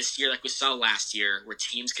see this year, like we saw last year, where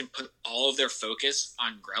teams can put all of their focus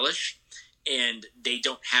on Grealish and they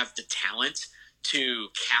don't have the talent to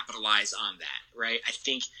capitalize on that, right? I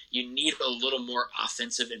think you need a little more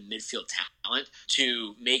offensive and midfield talent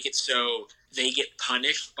to make it so they get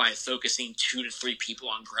punished by focusing 2 to 3 people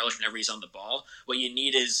on Grealish whenever he's on the ball. What you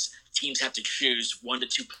need is teams have to choose 1 to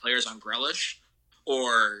 2 players on Grealish,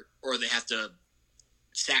 or they have to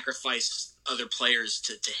sacrifice other players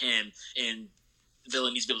to him, and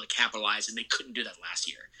Villa needs to be able to capitalize, and they couldn't do that last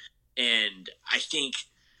year. And I think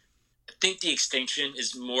the extension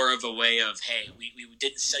is more of a way of, hey, we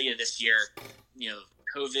didn't sell you this year.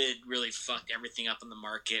 COVID really fucked everything up in the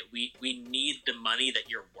market. We need the money that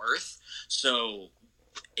you're worth, so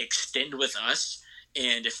extend with us.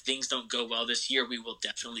 And if things don't go well this year, we will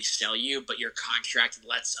definitely sell you, but your contract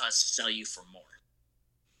lets us sell you for more.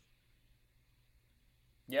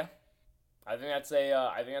 Yeah. I think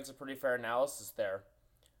that's a pretty fair analysis there.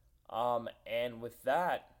 And with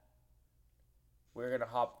that, we're going to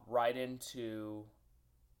hop right into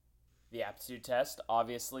the aptitude test.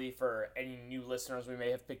 Obviously, for any new listeners we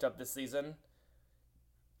may have picked up this season,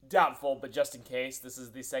 doubtful, but just in case, this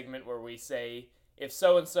is the segment where we say, if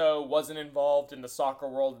so-and-so wasn't involved in the soccer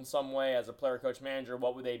world in some way as a player, coach, manager,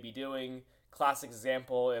 what would they be doing? Classic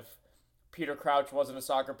example, if Peter Crouch wasn't a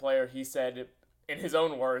soccer player, he said, in his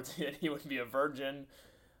own words, that he would be a virgin.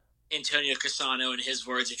 Antonio Cassano, in his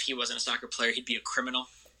words, if he wasn't a soccer player, he'd be a criminal.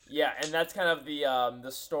 Yeah, and that's kind of the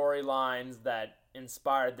storylines that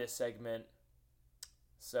inspired this segment.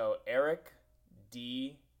 So, Eric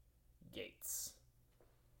D. Gates.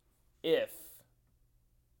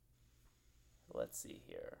 Let's see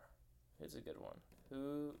here. Here's a good one.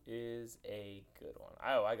 Who is a good one?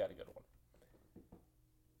 Oh, I got a good one.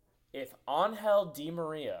 If Angel Di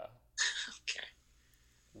Maria okay.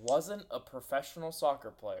 wasn't a professional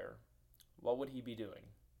soccer player, what would he be doing?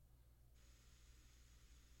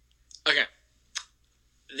 Okay.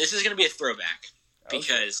 This is going to be a throwback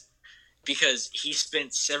because he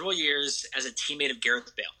spent several years as a teammate of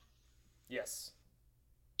Gareth Bale. Yes.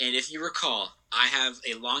 And if you recall, I have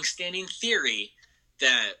a long-standing theory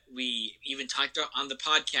that we even talked about on the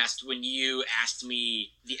podcast when you asked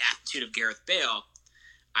me the aptitude of Gareth Bale.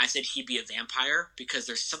 I said he'd be a vampire because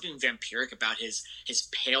there's something vampiric about his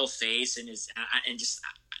pale face and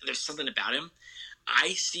there's something about him.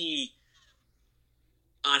 I see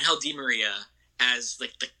Angel Di Maria as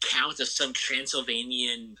like the count of some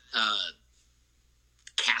Transylvanian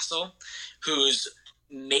castle who's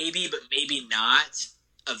maybe but maybe not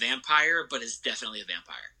a vampire, but is definitely a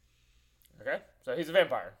vampire. Okay, so he's a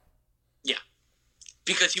vampire. Yeah,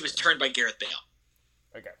 because he was turned by Gareth Bale.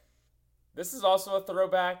 Okay. This is also a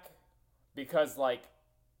throwback because,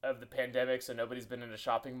 of the pandemic, so nobody's been in a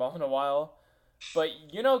shopping mall in a while. But,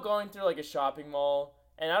 going through, a shopping mall,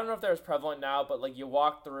 and I don't know if they're as prevalent now, but, you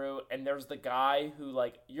walk through, and there's the guy who,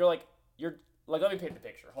 let me paint the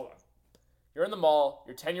picture. Hold on. You're in the mall,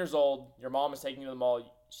 you're 10 years old, your mom is taking you to the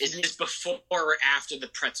mall. Is this before or after the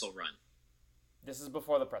pretzel run? This is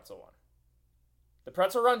before the pretzel run. The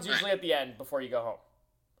pretzel run's usually at the end before you go home.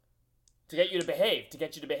 To get you to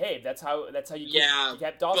behave. That's how you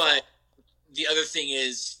keep docile. the other thing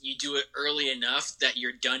is you do it early enough that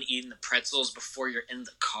you're done eating the pretzels before you're in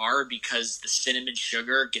the car because the cinnamon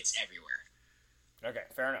sugar gets everywhere. Okay,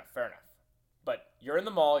 fair enough. But you're in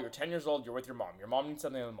the mall, you're 10 years old, you're with your mom. Your mom needs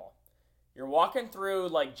something in the mall. You're walking through,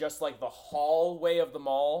 like, just, like, the hallway of the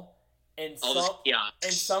mall, and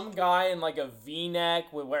some guy in, like, a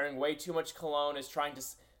V-neck with wearing way too much cologne is trying to...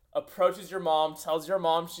 approaches your mom, tells your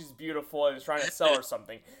mom she's beautiful, and is trying to sell her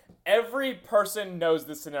something. Every person knows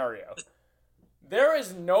this scenario. There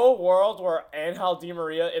is no world where Angel Di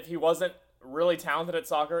Maria, if he wasn't really talented at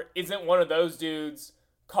soccer, isn't one of those dudes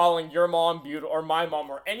calling your mom beautiful, or my mom,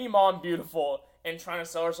 or any mom beautiful, and trying to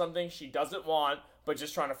sell her something she doesn't want, but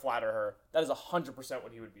just trying to flatter her. That is 100%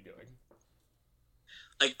 what he would be doing.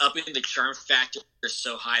 Like, upping the charm factor is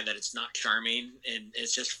so high that it's not charming, and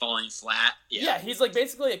it's just falling flat. Yeah, he's like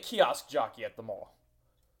basically a kiosk jockey at the mall.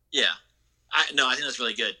 Yeah. I think that's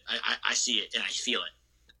really good. I see it, and I feel it.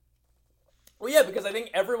 Well, yeah, because I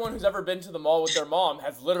think everyone who's ever been to the mall with their mom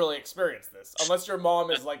has literally experienced this. Unless your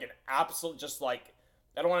mom is like an absolute, just like,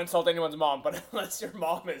 I don't want to insult anyone's mom, but unless your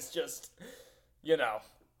mom is just, you know.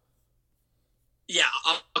 Yeah,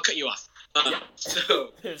 I'll cut you off.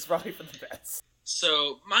 So it's probably for the best.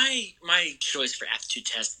 So my choice for aptitude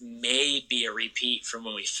test may be a repeat from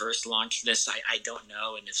when we first launched this. I don't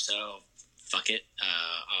know, and if so, fuck it.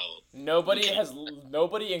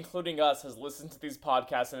 Nobody, including us, has listened to these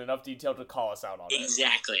podcasts in enough detail to call us out on it.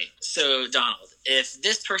 Exactly. So, Donald, if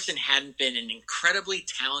this person hadn't been an incredibly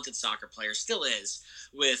talented soccer player, still is,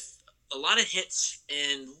 with a lot of hits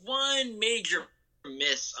and one major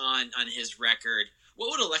miss on his record, what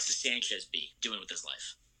would Alexis Sanchez be doing with his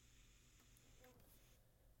life?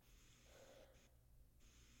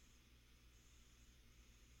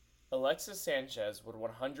 Alexis Sanchez would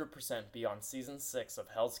 100% be on Season 6 of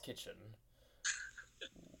Hell's Kitchen,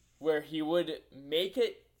 where he would make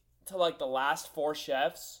it to, like, the last 4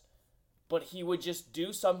 chefs, but he would just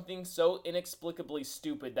do something so inexplicably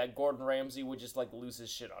stupid that Gordon Ramsay would just, like, lose his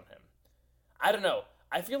shit on him. I don't know.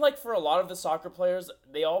 I feel like for a lot of the soccer players,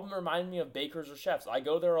 they all remind me of bakers or chefs. I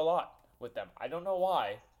go there a lot with them. I don't know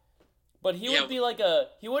why. But he would be like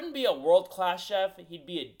he wouldn't be a world-class chef. He'd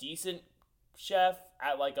be a decent chef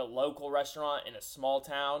at like a local restaurant in a small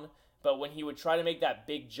town, but when he would try to make that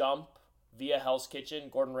big jump via Hell's Kitchen,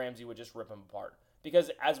 Gordon Ramsay would just rip him apart.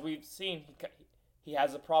 Because as we've seen, he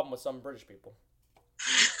has a problem with some British people.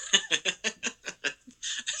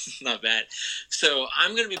 Not bad. So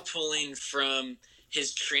I'm going to be pulling from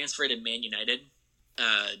his transfer to Man United.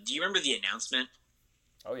 Do you remember the announcement?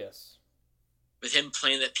 Oh, yes. With him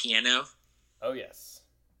playing that piano? Oh, yes.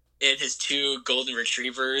 And his 2 golden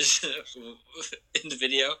retrievers in the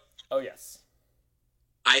video. Oh, yes.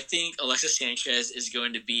 I think Alexis Sanchez is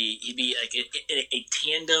going to he'd be like a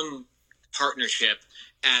tandem partnership,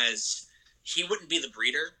 as he wouldn't be the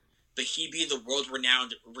breeder, but he'd be the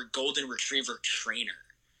world-renowned golden retriever trainer.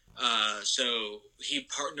 So he'd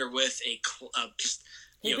partner with he'd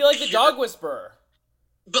be like the dog whisperer.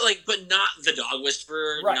 But not the dog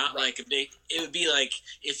whisperer, right. Like a big, it would be like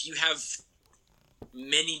if you have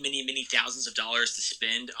many thousands of dollars to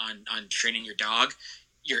spend on training your dog,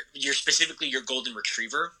 you're specifically your golden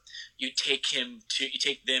retriever, you take them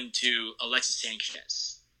to Alexis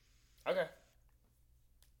Sanchez. Okay,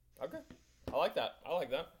 I like that.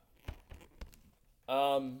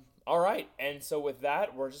 All right, and so with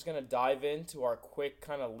that, we're just gonna dive into our quick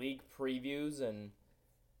kind of league previews, and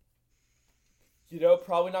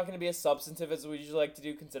probably not going to be as substantive as we usually like to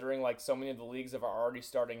do, considering like so many of the leagues are already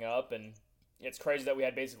starting up, and it's crazy that we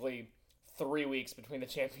had basically 3 weeks between the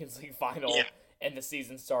Champions League final and the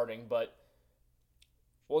season starting. But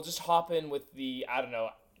we'll just hop in with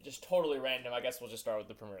just totally random. I guess we'll just start with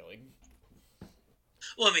the Premier League.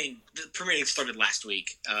 Well, I mean, the Premier League started last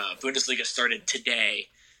week. Bundesliga started today,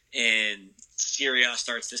 and Serie A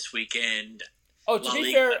starts this weekend. Oh, to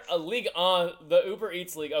be fair, a league on the Uber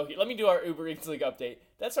Eats League. Oh, let me do our Uber Eats League update.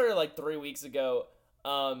 That started like 3 weeks ago.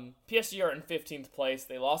 PSG are in 15th place.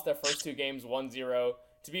 They lost their first 2 games 1-0.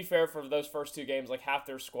 To be fair, for those first 2 games, like half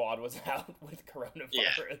their squad was out with coronavirus.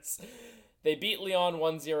 Yeah. They beat Lyon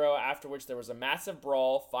 1-0, after which there was a massive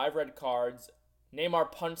brawl, 5 red cards.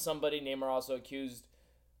 Neymar punched somebody. Neymar also accused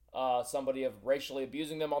somebody of racially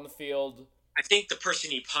abusing them on the field. I think the person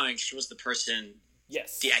he punched was the person the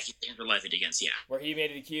accusations were levied against, where he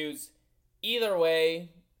made it accused. Either way,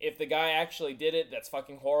 if the guy actually did it, that's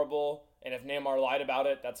fucking horrible. And if Neymar lied about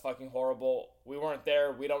it, that's fucking horrible. We weren't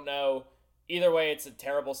there. We don't know. Either way, it's a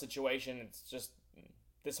terrible situation. It's just,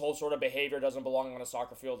 this whole sort of behavior doesn't belong on a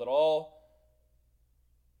soccer field at all.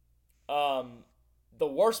 The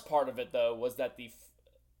worst part of it, though, was that the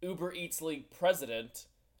Uber Eats League president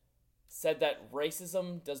said that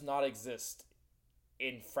racism does not exist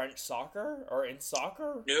in French soccer or in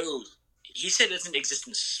soccer. No, he said it doesn't exist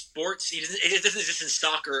in sports. It doesn't exist in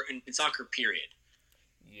soccer. In soccer, period.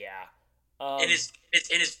 Yeah. And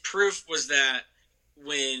his proof was that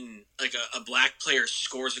when like a black player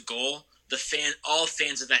scores a goal, all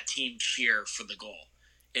fans of that team cheer for the goal,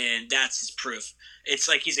 and that's his proof. It's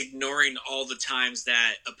like he's ignoring all the times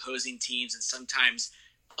that opposing teams and sometimes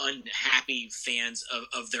unhappy fans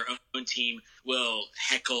of their own team will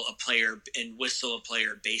heckle a player and whistle a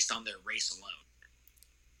player based on their race alone.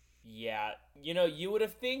 Yeah, you would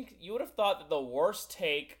have thought that the worst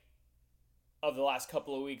take of the last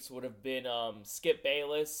couple of weeks would have been Skip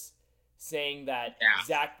Bayless saying that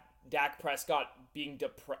Dak Prescott being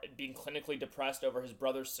clinically depressed over his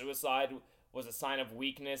brother's suicide was a sign of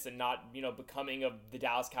weakness and not becoming of the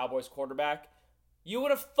Dallas Cowboys quarterback. You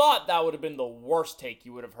would have thought that would have been the worst take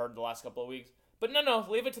you would have heard the last couple of weeks. But no,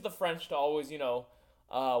 leave it to the French to always,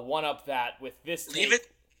 one up that with this take.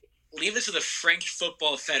 Leave it to the French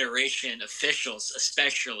Football Federation officials,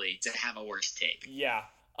 especially, to have a worse take. Yeah.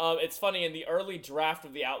 It's funny, in the early draft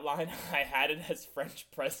of the outline, I had it as French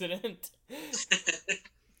president.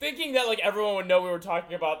 Thinking that, everyone would know we were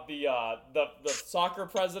talking about the soccer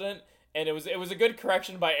president. And it was a good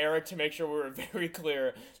correction by Eric to make sure we were very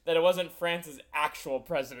clear that it wasn't France's actual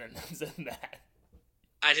president that was in that.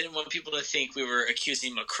 I didn't want people to think we were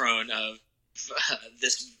accusing Macron of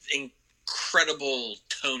this incredible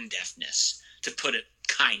tone deafness, to put it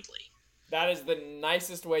kindly. That is the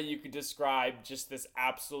nicest way you could describe just this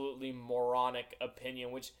absolutely moronic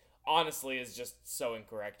opinion, which honestly is just so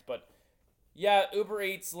incorrect. But yeah, Uber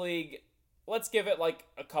Eats League, let's give it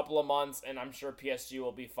a couple of months, and I'm sure PSG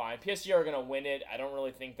will be fine. PSG are going to win it. I don't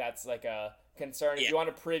really think that's a concern. Yeah. If you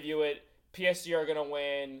want to preview it, PSG are going to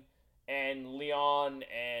win, and Lyon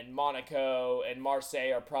and Monaco and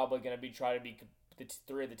Marseille are probably going to try to be the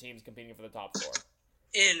three of the teams competing for the top four.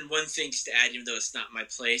 And one thing just to add, even though it's not my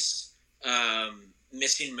place,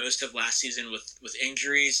 missing most of last season with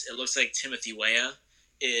injuries, it looks like Timothy Weah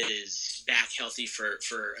is back healthy for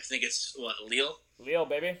I think it's Lille. Lille,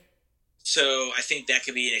 baby. So I think that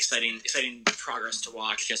could be an exciting progress to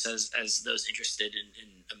watch, just as those interested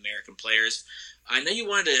in American players. I know you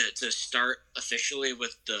wanted to start officially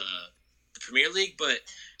with the Premier League, but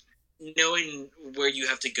knowing where you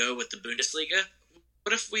have to go with the Bundesliga,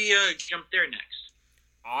 what if we jump there next?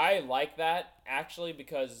 I like that, actually,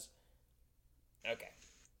 because, okay,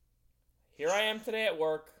 here I am today at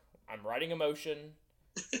work. I'm writing a motion.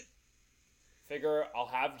 Figure I'll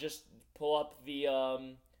have just pull up the,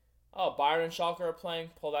 Bayern and Schalke are playing,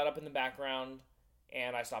 pull that up in the background,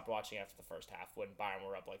 and I stopped watching after the first half when Bayern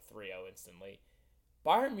were up 3-0 instantly.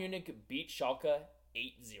 Bayern Munich beat Schalke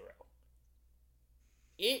 8-0.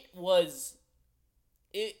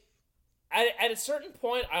 At a certain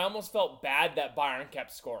point, I almost felt bad that Bayern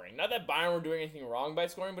kept scoring. Not that Bayern were doing anything wrong by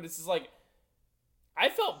scoring, but it's just I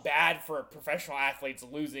felt bad for professional athletes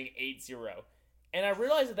losing 8-0. And I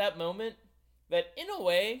realized at that moment that, in a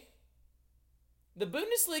way, the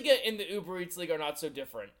Bundesliga and the Uber Eats League are not so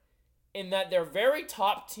different, in that their very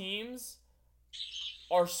top teams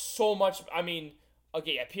are so much. I mean,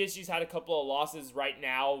 okay, yeah, PSG's had a couple of losses right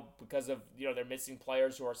now because of they're missing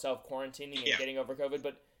players who are self-quarantining and getting over COVID,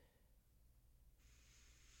 but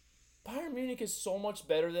Bayern Munich is so much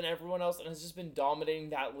better than everyone else and has just been dominating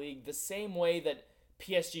that league the same way that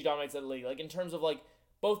PSG dominates that league. In terms of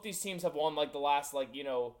both these teams have won the last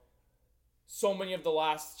so many of the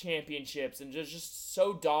last championships and just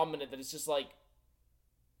so dominant that it's just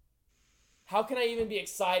how can I even be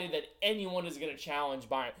excited that anyone is going to challenge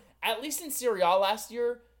Bayern? At least in Serie A last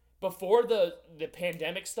year, before the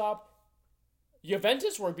pandemic stopped,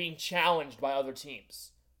 Juventus were being challenged by other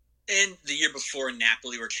teams. And the year before,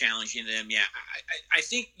 Napoli were challenging them. Yeah, I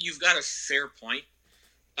think you've got a fair point.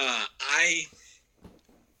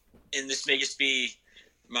 And this may just be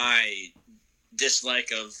my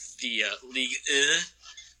dislike of the league.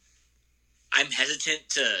 I'm hesitant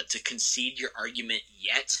to concede your argument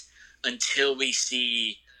yet until we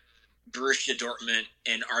see Borussia Dortmund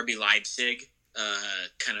and RB Leipzig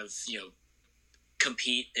kind of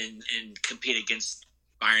compete and compete against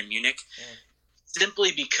Bayern Munich. Yeah.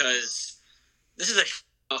 Simply because this is a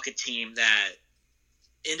Schalke team that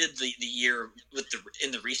ended the year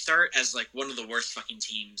in the restart as one of the worst fucking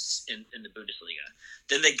teams in the Bundesliga.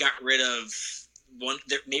 Then they got rid of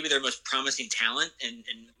maybe their most promising talent and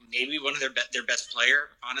maybe one of their best player,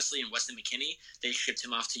 honestly, in Weston McKennie. They shipped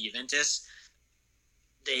him off to Juventus.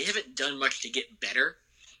 They haven't done much to get better,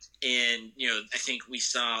 and I think we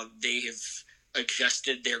saw they have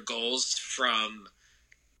adjusted their goals from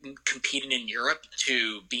competing in Europe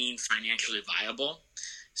to being financially viable.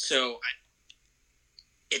 So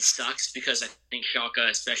it sucks because I think Schalke,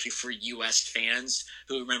 especially for U.S. fans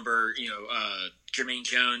who remember, Jermaine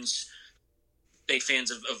Jones, big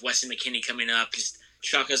fans of Weston McKennie coming up, just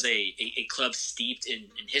Schalke is a club steeped in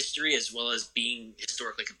history as well as being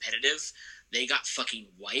historically competitive. They got fucking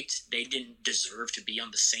wiped. They didn't deserve to be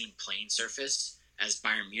on the same playing surface as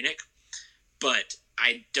Bayern Munich. But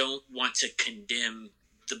I don't want to condemn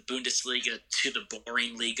the Bundesliga to the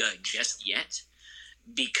boring Liga just yet,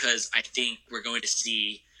 because I think we're going to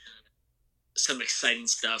see some exciting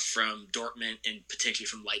stuff from Dortmund and potentially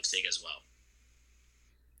from Leipzig as well.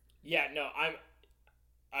 Yeah, no,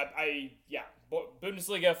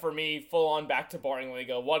 Bundesliga for me, full on back to boring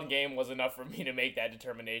Liga. One game was enough for me to make that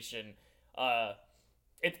determination. The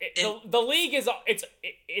league is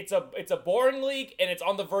it's a boring league, and it's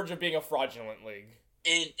on the verge of being a fraudulent league.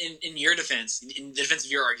 In your defense, in the defense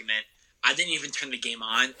of your argument, I didn't even turn the game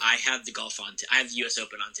on. I have the golf on. I have the U.S.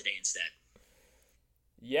 Open on today instead.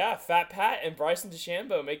 Yeah, Fat Pat and Bryson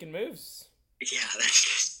DeChambeau making moves. Yeah, that's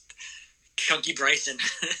just chunky Bryson.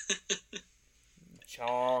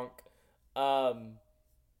 Chonk. All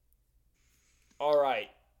right.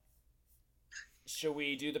 Should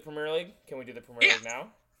we do the Premier League? Can we do the Premier League now?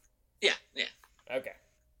 Yeah. Okay.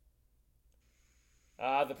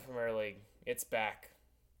 The Premier League. It's back.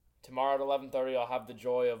 Tomorrow at 11:30, I'll have the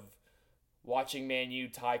joy of watching Man U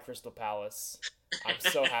tie Crystal Palace. I'm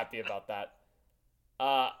so happy about that.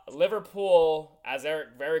 Liverpool, as Eric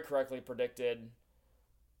very correctly predicted,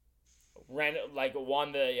 won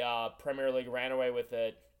the Premier League, ran away with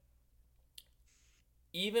it.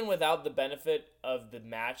 Even without the benefit of the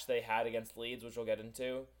match they had against Leeds, which we'll get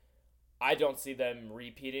into, I don't see them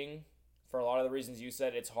repeating for a lot of the reasons you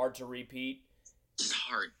said. It's hard to repeat. It's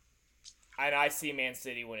hard. And I see Man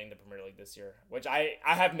City winning the Premier League this year, which I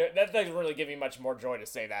have no... That doesn't really give me much more joy to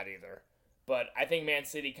say that either. But I think Man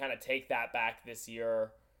City kind of take that back this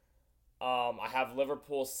year. I have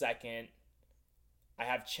Liverpool second. I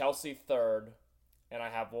have Chelsea third. And I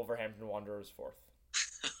have Wolverhampton Wanderers fourth.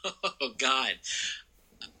 Oh, God.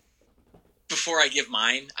 Before I give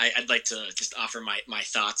mine, I'd like to just offer my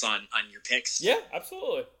thoughts on your picks. Yeah,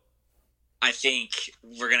 absolutely. I think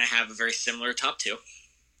we're going to have a very similar top two.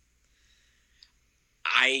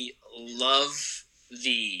 I love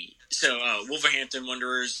Wolverhampton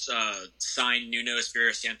Wanderers signed Nuno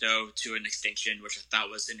Espirito Santo to an extension, which I thought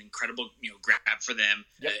was an incredible grab for them.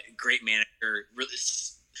 Yep. Great manager, really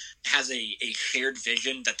has a shared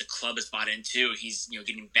vision that the club has bought into. He's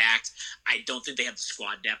getting backed. I don't think they have the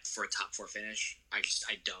squad depth for a top four finish. I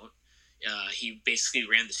don't. He basically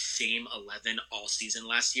ran the same 11 all season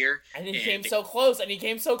last year, and he came so close. And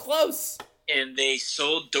they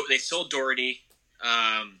sold Doherty.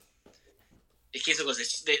 It came so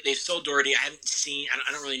close. They've sold Doherty. I haven't seen. I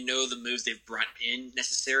don't really know the moves they've brought in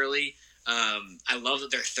necessarily. I love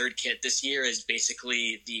that their third kit this year is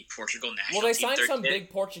basically the Portugal national team. Well, they signed some kit.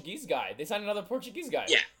 Big Portuguese guy. They signed another Portuguese guy.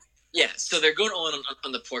 Yeah. So they're going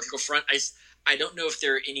on the Portugal front. I don't know if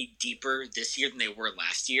they're any deeper this year than they were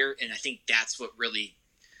last year, and I think that's what really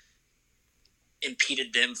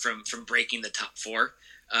impeded them from breaking the top four.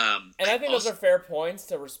 And I think those are fair points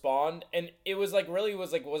to respond. And it was was I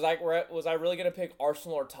really going to pick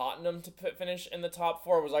Arsenal or Tottenham to finish in the top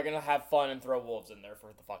four? Or was I going to have fun and throw Wolves in there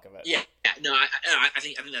for the fuck of it? Yeah. No, I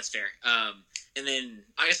think that's fair. And then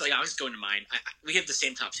I guess I was going to mine. We have the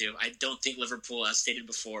same top two. I don't think Liverpool, as stated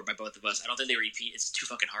before by both of us, I don't think they repeat. It's too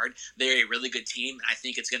fucking hard. They're a really good team. I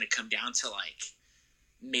think it's going to come down to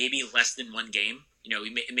maybe less than one game.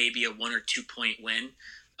 It may be a 1 or 2 point win.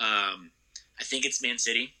 I think it's Man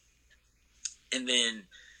City. And then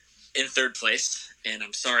in third place, and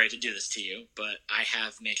I'm sorry to do this to you, but I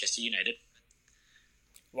have Manchester United.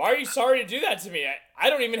 Why are you sorry to do that to me? I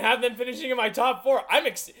don't even have them finishing in my top four.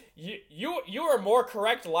 You were more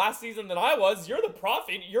correct last season than I was. You're the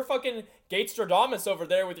prophet. You're fucking Gates-Stradamus over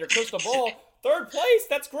there with your crystal ball. Third place,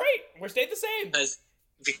 that's great. We stayed the same.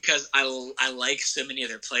 Because I like so many of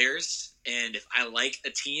their players, and if I like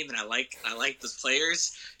a team and I like those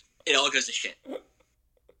players, it all goes to shit.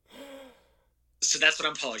 So that's what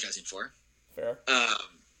I'm apologizing for. Fair.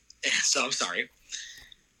 So I'm sorry.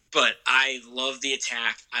 But I love the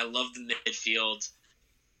attack. I love the midfield.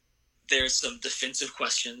 There's some defensive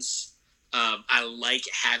questions. I like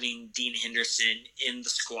having Dean Henderson in the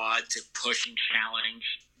squad to push and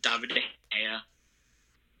challenge David De Gea.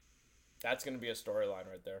 That's going to be a storyline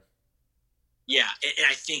right there. Yeah, and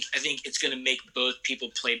I think it's going to make both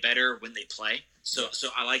people play better when they play. So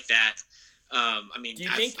I like that.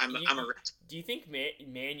 Do you think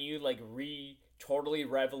Man U totally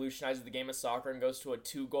revolutionizes the game of soccer and goes to a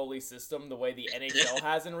 2-goalie system the way the NHL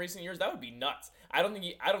has in recent years, that would be nuts. I don't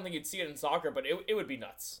think you'd see it in soccer, but it would be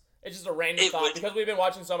nuts. It's just a random thought because we've been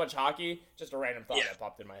watching so much hockey. Just a random thought that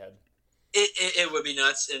popped in my head. It would be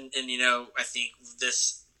nuts, and I think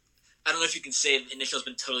this. I don't know if you can say the NHL has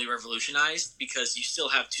been totally revolutionized because you still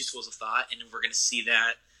have two schools of thought, and we're going to see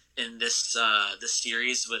that in this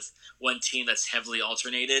series with one team that's heavily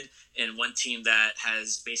alternated and one team that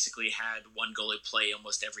has basically had one goalie play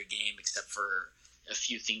almost every game except for a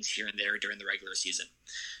few things here and there during the regular season.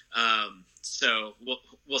 So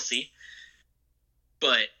we'll see.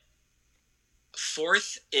 But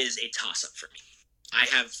fourth is a toss-up for me. I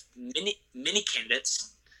have many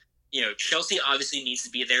candidates. Chelsea obviously needs to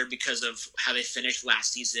be there because of how they finished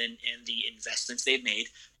last season and the investments they've made.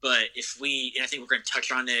 But and I think we're going to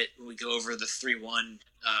touch on it when we go over the 3-1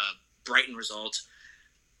 Brighton result.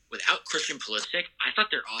 Without Christian Pulisic, I thought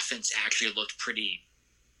their offense actually looked pretty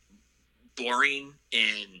boring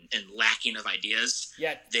and lacking of ideas.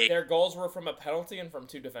 Yeah, their goals were from a penalty and from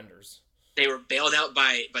 2 defenders. They were bailed out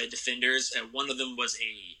by defenders, and one of them was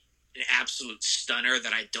an absolute stunner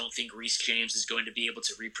that I don't think Reece James is going to be able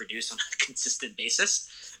to reproduce on a consistent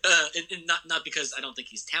basis. And not because I don't think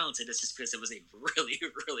he's talented, it's just because it was a really,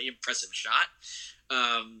 really impressive shot.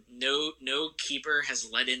 No keeper has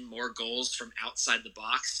let in more goals from outside the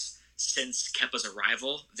box since Kepa's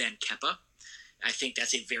arrival than Kepa. I think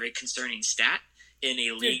that's a very concerning stat in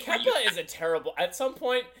a league. Kepa is a terrible. At some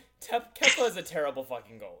point, Kepa is a terrible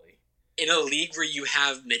fucking goalie. In a league where you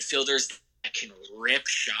have midfielders that can rip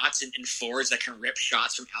shots and forwards that can rip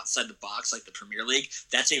shots from outside the box like the Premier League,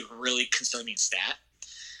 that's a really concerning stat.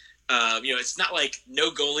 It's not like no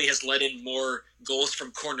goalie has let in more goals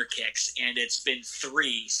from corner kicks, and it's been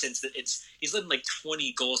 3 since he's let in like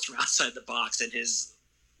 20 goals from outside the box in his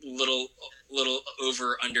little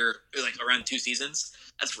over under like around 2 seasons.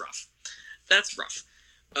 That's rough.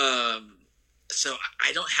 So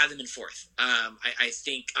I don't have them in fourth. I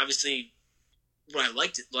think obviously what I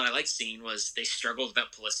liked seeing was they struggled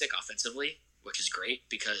without Pulisic offensively, which is great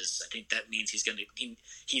because I think that means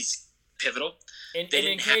he's pivotal. In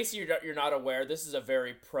case you're not aware, this is a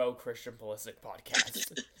very pro Christian Pulisic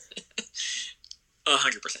podcast.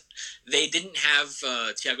 100%. They didn't have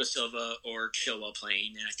Thiago Silva or Chilwell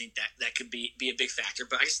playing, and I think that could be a big factor.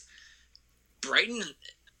 But Brighton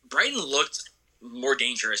looked more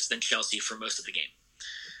dangerous than Chelsea for most of the game.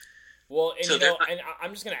 Well, and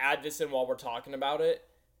I'm just going to add this in while we're talking about it.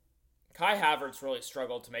 Kai Havertz really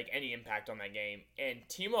struggled to make any impact on that game. And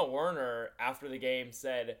Timo Werner, after the game,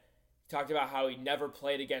 talked about how he never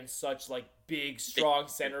played against such, like, big, strong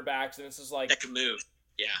center backs. And it's just like... that can move.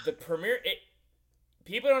 Yeah. The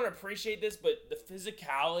people don't appreciate this, but the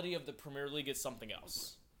physicality of the Premier League is something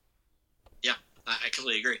else. Yeah, I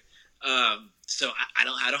completely agree. So I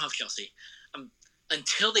don't have Chelsea.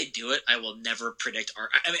 Until they do it, I will never predict.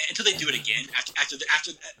 Until they do it again after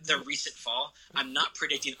their recent fall, I'm not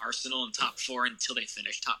predicting Arsenal in top 4 until they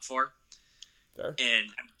finish top 4. Fair.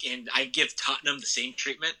 And I give Tottenham the same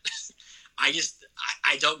treatment. I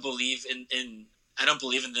don't believe in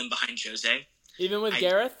them behind Jose. Even with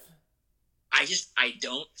Gareth? I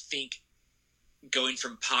don't think going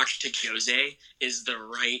from Poch to Jose is the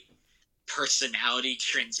right personality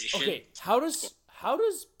transition. Okay, how does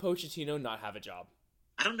Pochettino not have a job?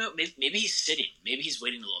 I don't know. Maybe he's sitting. Maybe he's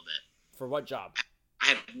waiting a little bit. For what job? I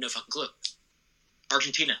have no fucking clue.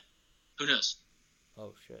 Argentina. Who knows?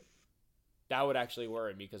 Oh, shit. That would actually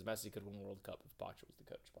worry me because Messi could win the World Cup if Poch was the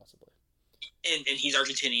coach, possibly. And he's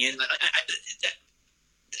Argentinian.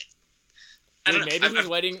 Maybe he's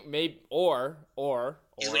waiting. Or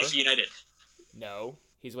he's waiting for United. No,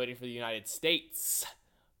 he's waiting for the United States.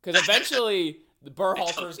 Because eventually, the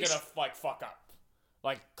Berhalter's going to, fuck up.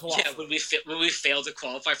 Colossal. Yeah, when we fail to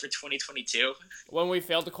qualify for 2022. When we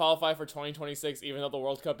fail to qualify for 2026, even though the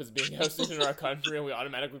World Cup is being hosted in our country and we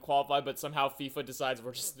automatically qualify, but somehow FIFA decides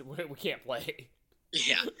we can't play.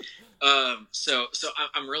 Yeah. So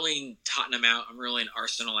I'm ruling Tottenham out. I'm ruling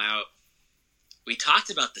Arsenal out. We talked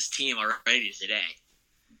about this team already today.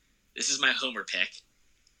 This is my homer pick.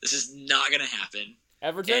 This is not going to happen.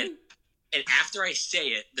 Everton? And after I say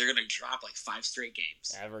it, they're going to drop 5 straight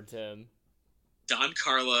games. Everton. Don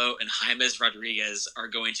Carlo and James Rodriguez are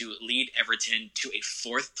going to lead Everton to a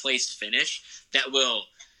 4th place finish that will,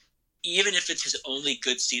 even if it's his only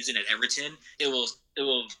good season at Everton, it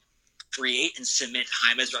will create and cement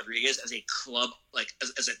James Rodriguez as a club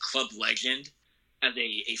as a club legend, as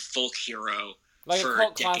a folk hero for a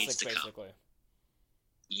cult decades classic, to come. basically.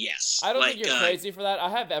 Yes. I don't think you're crazy for that. I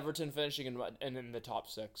have Everton finishing in the top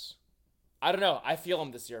 6. I don't know. I feel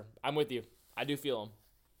them this year. I'm with you. I do feel them.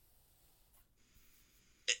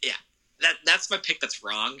 Yeah, that's my pick. That's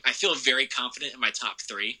wrong. I feel very confident in my top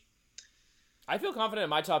three. I feel confident in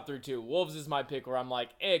my top three too. Wolves is my pick where I'm like,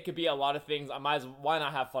 it could be a lot of things. Why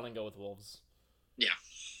not have fun and go with Wolves? Yeah.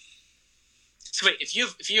 So wait, if you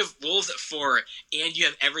have Wolves at 4 and you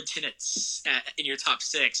have Everton in your top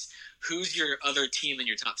 6, who's your other team in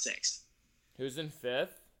your top 6? Who's in 5th?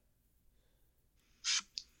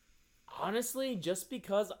 Honestly, just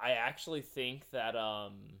because I actually think that I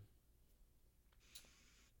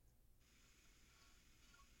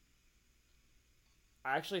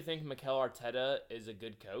actually think Mikel Arteta is a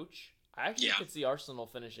good coach. I actually could see Arsenal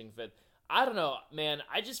finishing 5th. I don't know, man.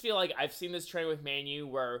 I just feel like I've seen this trend with Man U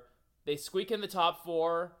where they squeak in the top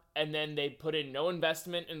 4 and then they put in no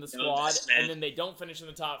investment in the squad and then they don't finish in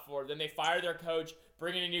the top 4. Then they fire their coach,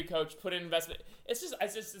 bring in a new coach, put in investment. It's just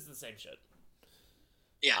the same shit.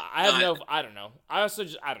 Yeah. I don't know. I don't know.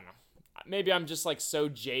 Maybe I'm just like so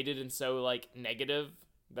jaded and so like negative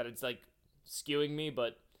that it's like skewing me,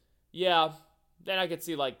 but yeah, then I could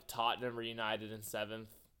see like Tottenham or United in 7th.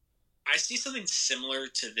 I see something similar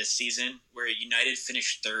to this season where United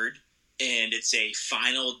finished 3rd, and it's a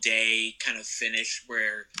final day kind of finish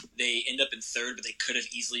where they end up in 3rd, but they could have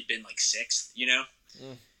easily been like 6th, you know?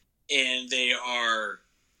 And they are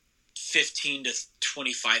 15 to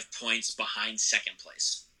 25 points behind 2nd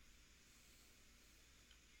place.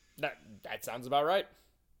 That sounds about right.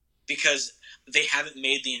 Because they haven't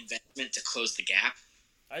made the investment to close the gap.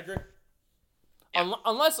 I agree. Yeah.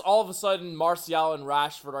 Unless all of a sudden Martial and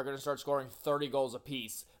Rashford are going to start scoring 30 goals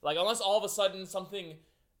apiece. Like, unless all of a sudden something,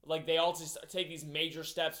 like, they all just take these major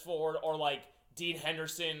steps forward, or, like, Dean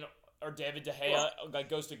Henderson or David De Gea like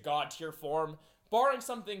goes to God-tier form. Barring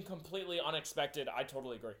something completely unexpected, I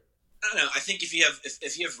totally agree. I don't know. I think if you have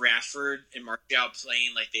Rashford and Martial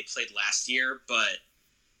playing like they played last year, but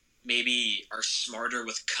maybe are smarter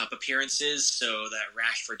with cup appearances so that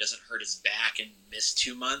Rashford doesn't hurt his back and miss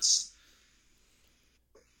 2 months.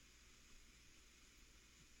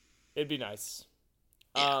 It'd be nice.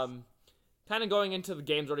 Yeah. Kind of going into the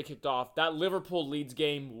games already kicked off. That Liverpool-Leeds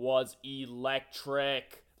game was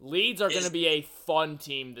electric. Leeds are going to be a fun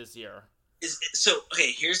team this year.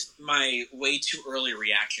 Okay, here's my way too early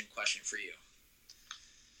reaction question for you.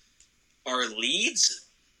 Are Leeds,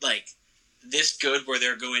 like, this good where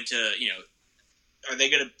they're going to, are they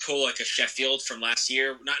going to pull like a Sheffield from last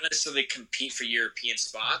year? Not necessarily compete for European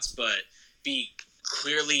spots, but be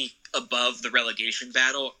clearly above the relegation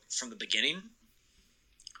battle from the beginning?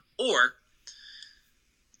 Or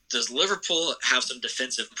does Liverpool have some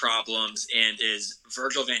defensive problems, and is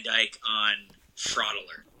Virgil van Dijk on fraud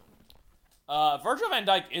alert? Virgil van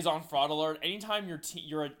Dijk is on fraud alert. Anytime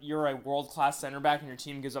you're a world-class center back and your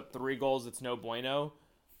team gives up 3 goals, it's no bueno.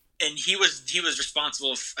 And he was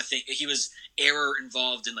responsible. I think he was error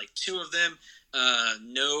involved in like 2 of them.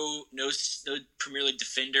 No Premier League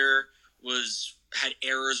defender had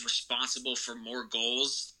errors responsible for more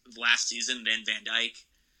goals last season than Van Dijk.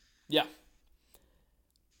 Yeah,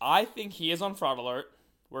 I think he is on fraud alert.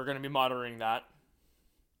 We're going to be monitoring that.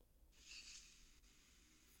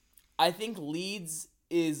 I think Leeds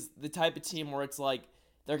is the type of team where it's like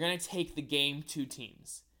they're going to take the game to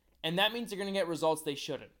teams, and that means they're going to get results they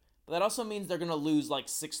shouldn't. But that also means they're going to lose like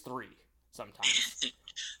 6-3 sometimes.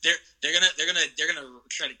 they're gonna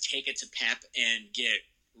try to take it to Pep and get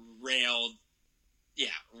railed. Yeah,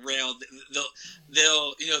 railed.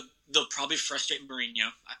 They'll probably frustrate Mourinho.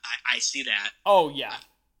 I see that. Oh yeah.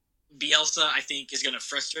 Bielsa, I think, is going to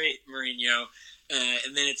frustrate Mourinho,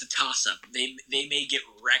 and then it's a toss-up. They may get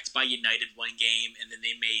wrecked by United one game, and then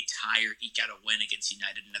they may tie or eke out a win against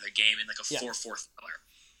United another game in like a 4-4 thriller.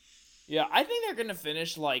 Yeah, I think they're going to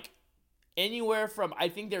finish like anywhere from, I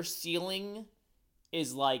think their ceiling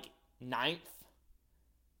is like 9th,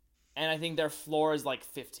 and I think their floor is like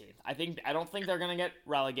 15th. I don't think they're going to get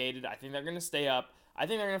relegated. I think they're going to stay up. I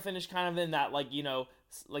think they're going to finish kind of in that, like,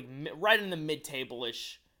 like right in the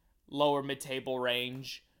mid-table-ish, lower mid-table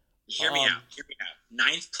range. Hear me out.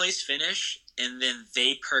 9th place finish, and then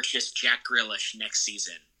they purchase Jack Grealish next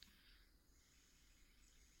season.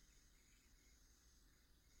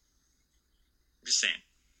 I'm just saying.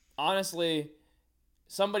 Honestly,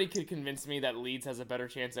 somebody could convince me that Leeds has a better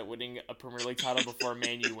chance at winning a Premier League title before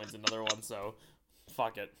Man U wins another one, so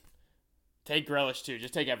fuck it. Take Grealish too.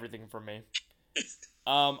 Just take everything from me.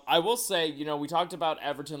 I will say, we talked about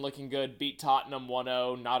Everton looking good, beat Tottenham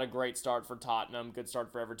 1-0, not a great start for Tottenham, good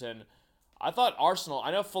start for Everton. I thought Arsenal,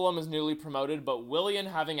 I know Fulham is newly promoted, but Willian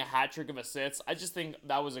having a hat-trick of assists, I just think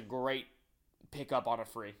that was a great pickup on a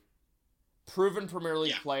free. Proven Premier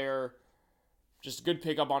League player, just good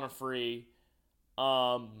pickup on a free.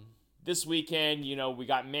 this weekend, we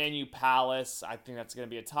got Man U Palace. I think that's going to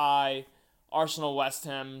be a tie. Arsenal West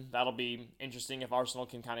Ham. That'll be interesting if Arsenal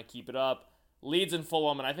can kind of keep it up. Leeds and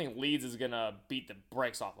Fulham, and I think Leeds is going to beat the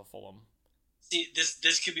brakes off of Fulham. See,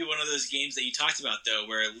 this could be one of those games that you talked about, though,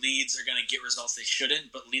 where Leeds are going to get results they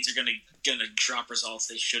shouldn't, but Leeds are going to drop results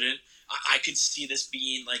they shouldn't. I could see this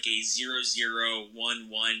being like a 0-0,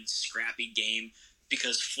 1-1 scrappy game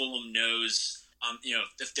because Fulham knows,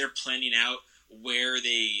 if they're planning out where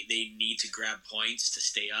they need to grab points to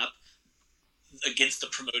stay up, against the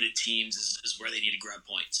promoted teams is where they need to grab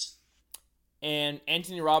points. And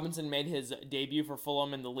Anthony Robinson made his debut for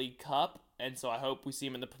Fulham in the League Cup, and so I hope we see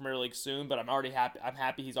him in the Premier League soon, but I'm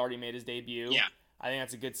happy he's already made his debut. Yeah. I think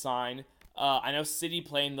that's a good sign. I know City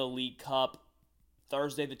playing the League Cup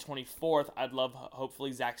Thursday the 24th.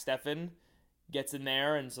 Hopefully Zach Steffen gets in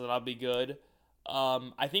there, and so that'll be good.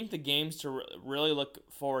 I think the games to really look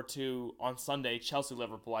forward to on Sunday,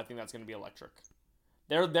 Chelsea-Liverpool, I think that's going to be electric.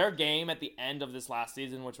 Their game at the end of this last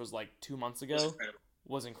season, which was like 2 months ago,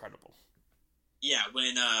 was incredible. Yeah,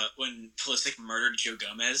 when Pulisic murdered Joe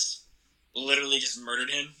Gomez, literally just murdered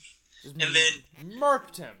him, and then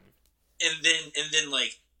murked him, and then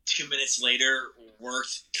like 2 minutes later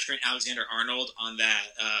worked Trent Alexander-Arnold on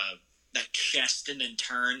that chest and then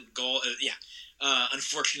turn goal.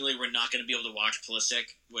 Unfortunately, we're not going to be able to watch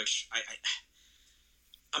Pulisic, which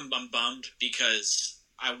I'm bummed because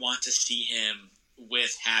I want to see him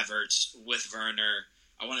with Havertz, with Werner.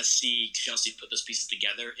 I want to see Chelsea put those pieces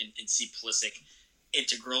together and see Pulisic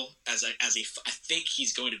integral as I think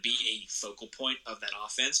he's going to be a focal point of that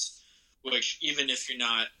offense, which even if you're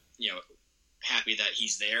not, happy that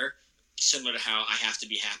he's there, similar to how I have to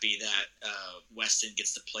be happy that Weston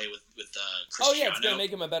gets to play with Cristiano. Oh yeah, it's going to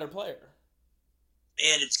make him a better player.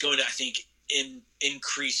 And it's going to, I think,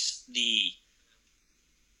 increase the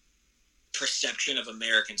perception of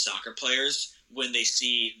American soccer players when they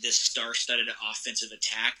see this star-studded offensive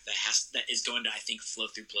attack that is going to, I think, flow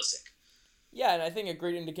through Pulisic. Yeah, and I think a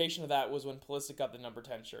great indication of that was when Pulisic got the number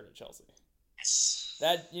 10 shirt at Chelsea. Yes.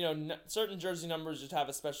 That, certain jersey numbers just have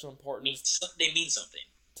a special importance. They mean something.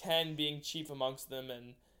 10 being chief amongst them,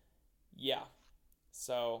 and yeah.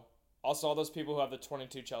 So, also all those people who have the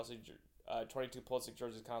 22 Pulisic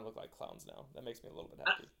jerseys kind of look like clowns now. That makes me a little bit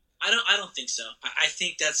happy. I don't think so. I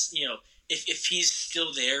think that's, if he's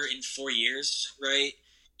still there in 4 years, right,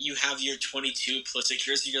 you have your 22 Pulisic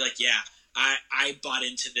jersey, you're like, yeah, I bought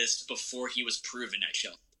into this before he was proven at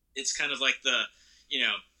Chelsea. It's kind of like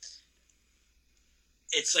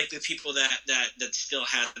it's like the people that still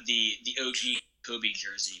have the OG Kobe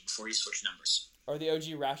jersey before he switched numbers. Or the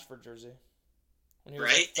OG Rashford jersey. When he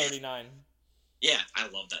was right? 39. Yeah, I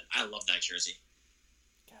love that. I love that jersey.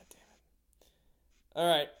 God damn it. All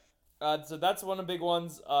right. So that's one of the big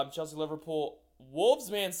ones. Chelsea-Liverpool.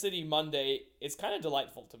 Wolves-Man City Monday is kind of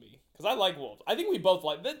delightful to me because I like Wolves. I think we both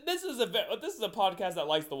like this is a podcast that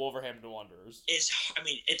likes the Wolverhampton Wanderers. It's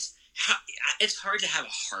hard to have a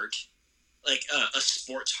heart, like a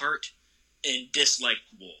sports heart, and dislike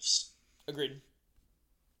Wolves. Agreed.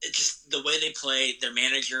 It's just the way they play, their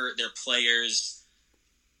manager, their players,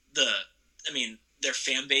 their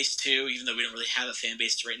fan base too. Even though we don't really have a fan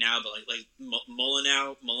base right now, but like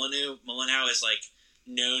Molineux is like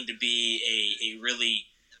known to be a really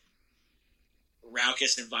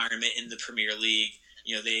raucous environment in the Premier League.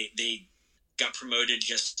 They got promoted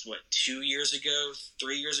just 3 years ago.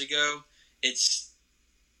 It's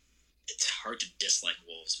hard to dislike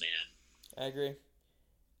Wolves, man. I agree.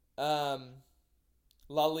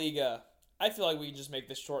 La Liga. I feel like we can just make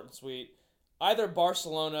this short and sweet. Either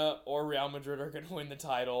Barcelona or Real Madrid are going to win the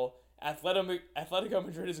title. Atletico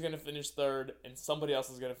Madrid is going to finish third, and somebody else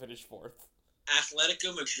is going to finish fourth.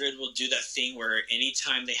 Atletico Madrid will do that thing where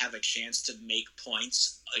anytime they have a chance to make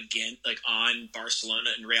points again, like on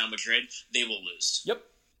Barcelona and Real Madrid, they will lose.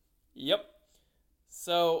 Yep.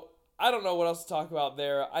 So, I don't know what else to talk about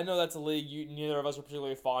there. I know that's a league neither of us are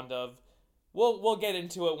particularly fond of. We'll get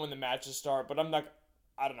into it when the matches start, but I don't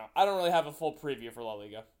know. I don't really have a full preview for La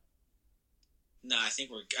Liga. No, I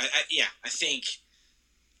think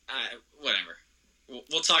whatever.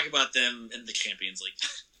 We'll talk about them in the Champions League.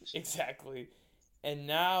 Exactly. And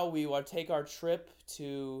now we will take our trip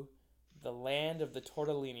to the land of the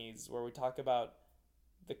tortellinis, where we talk about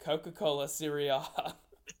the Coca-Cola Serie A.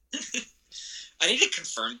 I need to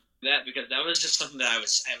confirm that because that was just something that I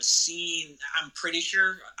was seeing. I'm pretty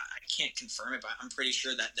sure, I can't confirm it, but I'm pretty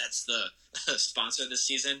sure that that's the sponsor this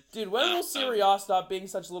season. Dude, when will Serie A stop being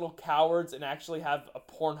such little cowards and actually have a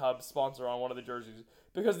Pornhub sponsor on one of the jerseys?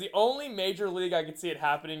 Because the only major league I could see it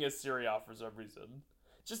happening is Serie A for some reason.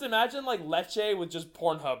 Just imagine like Lecce with just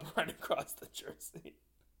Pornhub right across the jersey.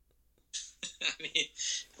 I mean,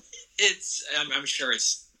 I'm sure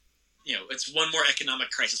it's, it's one more economic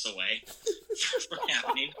crisis away from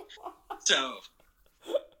happening. So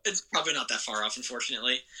it's probably not that far off,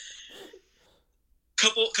 unfortunately.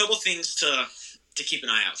 Couple things to keep an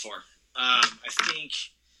eye out for. I think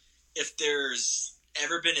if there's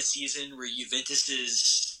ever been a season where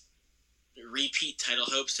Juventus's repeat title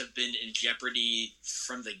hopes have been in jeopardy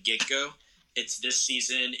from the get-go, it's this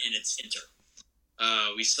season, and it's Inter.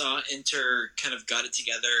 We saw Inter kind of got it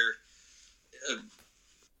together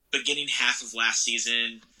beginning half of last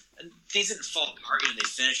season. And things didn't fall apart. They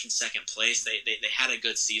finished in second place. They had a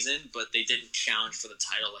good season, but they didn't challenge for the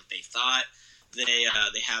title like they thought. They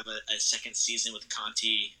have a second season with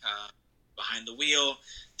Conte behind the wheel.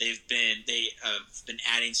 They have been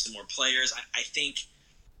adding some more players. I think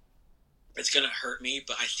it's going to hurt me,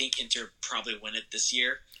 but I think Inter probably win it this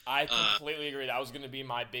year. I completely agree. That was going to be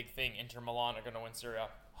my big thing. Inter Milan are going to win Serie A.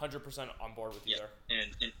 100% on board with you there.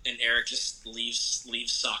 And Eric just leaves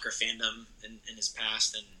soccer fandom in his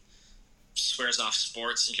past and swears off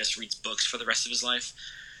sports and just reads books for the rest of his life.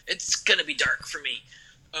 It's going to be dark for me.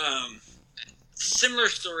 Similar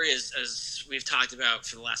story as we've talked about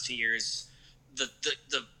for the last 2 years. The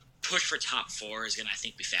push for top four is going to, I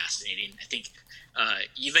think, be fascinating. I think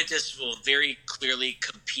Juventus will very clearly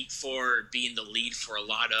compete for being the lead for a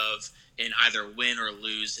lot of, and either win or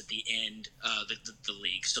lose at the end of the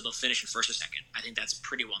league. So they'll finish in first or second. I think that's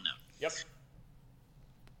pretty well known. Yep.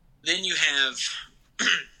 Then you have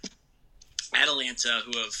Atalanta,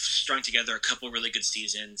 who have strung together a couple really good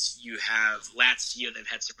seasons. You have Lazio, they've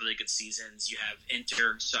had some really good seasons. You have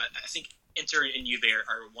Inter. So I think Inter and Juve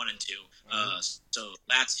are 1 and 2. So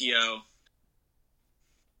Lazio,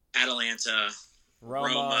 Atalanta,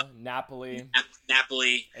 Roma, Napoli,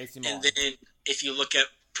 AC Milan. And then if you look at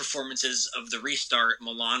performances of the restart,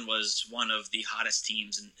 Milan was one of the hottest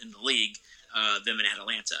teams in the league, them and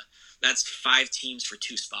Atalanta. That's 5 teams for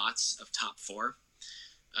 2 spots of top 4.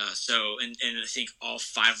 And I think all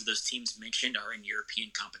 5 of those teams mentioned are in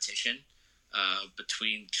European competition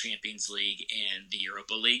between Champions League and the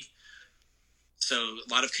Europa League. So a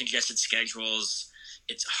lot of congested schedules.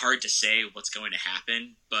 It's hard to say what's going to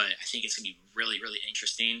happen, but I think it's going to be really, really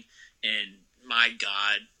interesting. And my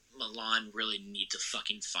God, Milan really need to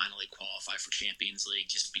fucking finally qualify for Champions League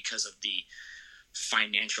just because of the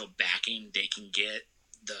financial backing they can get,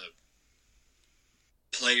 the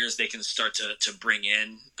players they can start to bring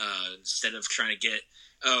in instead of trying to get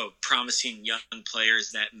promising young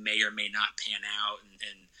players that may or may not pan out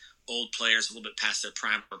and old players a little bit past their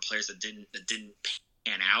prime or players that didn't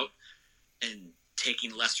pan out, and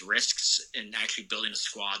taking less risks and actually building a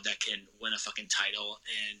squad that can win a fucking title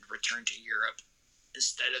and return to Europe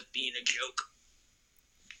instead of being a joke.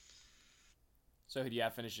 So who do you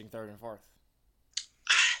have finishing 3rd and 4th?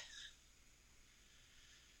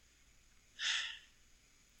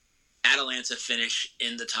 Atalanta finish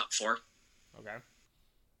in the top 4. Okay.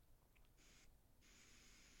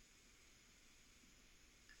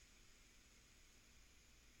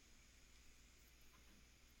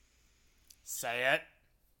 Say it.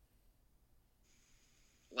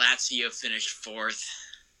 Lazio finish 4th.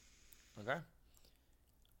 Okay.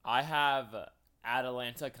 I have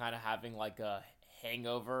Atalanta kind of having like a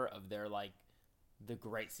hangover of their the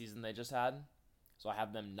great season they just had. So I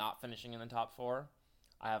have them not finishing in the top 4.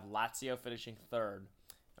 I have Lazio finishing 3rd.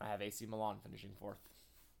 And I have AC Milan finishing 4th.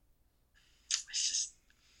 It's just,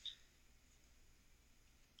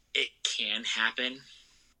 it can happen.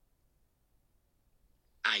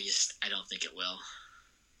 I don't think it will.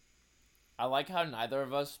 I like how neither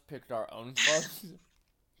of us picked our own clubs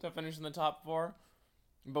to finish in the top 4,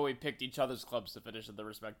 but we picked each other's clubs to finish in the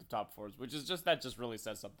respective top 4s, which is just really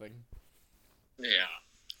says something. Yeah.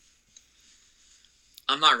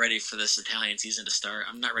 I'm not ready for this Italian season to start.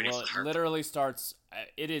 I'm not ready for the It literally starts.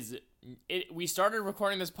 We started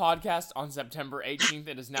recording this podcast on September 18th.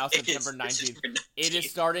 It is now September 19th. It is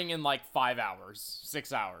starting in 5 hours,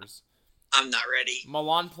 6 hours. I'm not ready.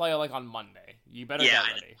 Milan play on Monday. You better get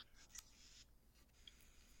ready.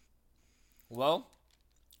 Well,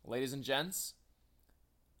 ladies and gents,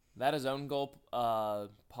 that is Own Goal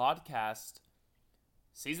podcast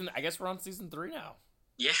season. I guess we're on season 3 now.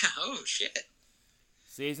 Yeah. Oh shit.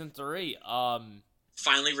 Season 3.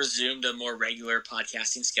 Finally resumed a more regular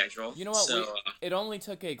podcasting schedule. You know what? It only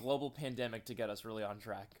took a global pandemic to get us really on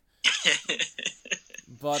track.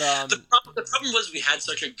 But the problem was we had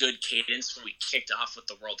such a good cadence when we kicked off with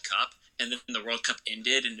the World Cup, and then the World Cup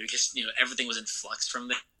ended, and we just everything was in flux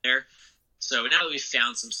from there. So now that we've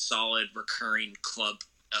found some solid recurring club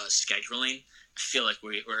scheduling, I feel like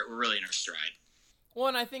we're really in our stride. Well,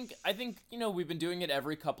 and I think we've been doing it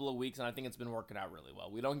every couple of weeks, and I think it's been working out really well.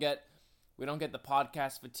 We don't get the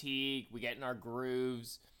podcast fatigue. We get in our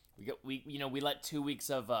grooves. We let 2 weeks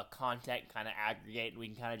of content kind of aggregate, and we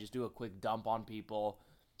can kind of just do a quick dump on people.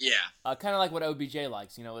 Yeah. Kind of like what OBJ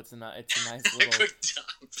likes. It's a nice little. Quick dump.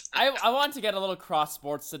 I wanted to get a little cross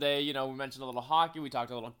sports today. We mentioned a little hockey. We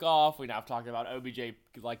talked a little golf. We now have talked about OBJ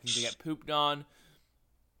liking to get pooped on.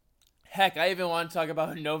 Heck, I even want to talk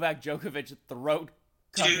about Novak Djokovic throat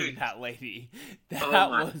cutting that lady. That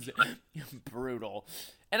was brutal.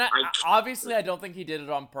 And I obviously I don't think he did it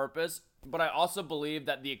on purpose, but I also believe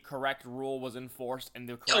that the correct rule was enforced and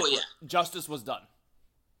the correct justice was done.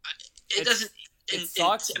 It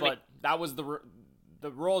sucks, but that was the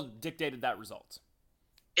rule dictated that result.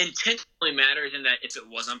 Intent only matters in that if it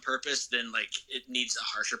was on purpose, then it needs a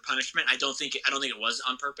harsher punishment. I don't think it was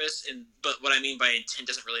on purpose, but what I mean by intent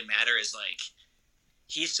doesn't really matter is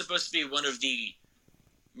he's supposed to be one of the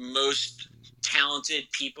most talented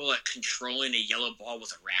people at controlling a yellow ball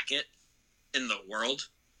with a racket in the world.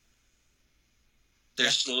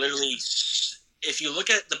 There's literally, if you look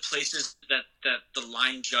at the places that the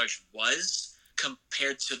line judge was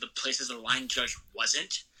compared to the places the line judge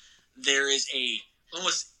wasn't, there is a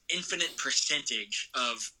almost infinite percentage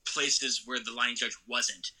of places where the line judge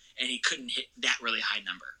wasn't, and he couldn't hit that really high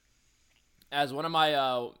number. As one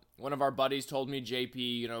of our buddies told me,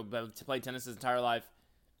 JP, to play tennis his entire life,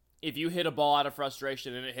 if you hit a ball out of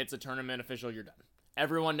frustration and it hits a tournament official, you're done.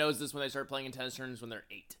 Everyone knows this when they start playing in tennis tournaments when they're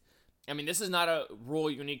 8. I mean, this is not a rule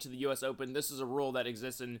unique to the U.S. Open. This is a rule that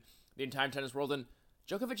exists in the entire tennis world. And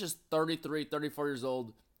Djokovic is 33, 34 years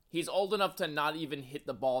old. He's old enough to not even hit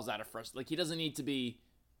the balls out of frustration. He doesn't need to be.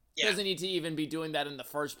 He doesn't need to even be doing that in the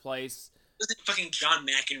first place. Isn't fucking John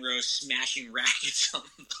McEnroe smashing rackets on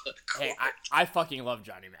the court? Hey, I fucking love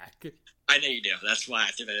Johnny Mac. I know you do. That's why I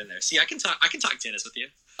threw that in there. See, I can talk tennis with you.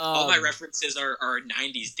 All my references are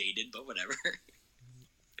 90s dated, but whatever.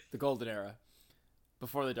 The golden era.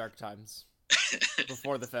 Before the dark times.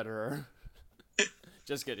 Before the Federer.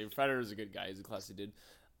 Just kidding. Federer's a good guy. He's a classy dude.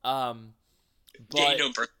 But, yeah, you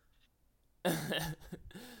know,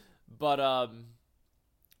 but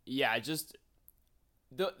yeah, just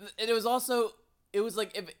it was also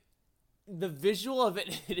if the visual of it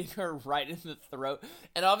hitting her right in the throat,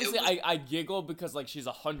 and obviously I giggle because she's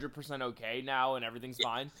 100% okay now and everything's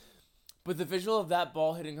fine, but the visual of that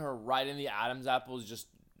ball hitting her right in the Adam's apple is just,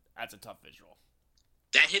 that's a tough visual.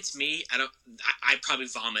 That hits me. I probably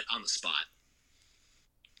vomit on the spot.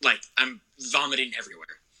 I'm vomiting everywhere.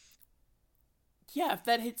 Yeah, if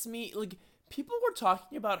that hits me, people were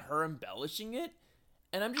talking about her embellishing it,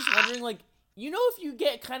 and I'm just wondering, if you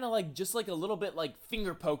get kind of just a little bit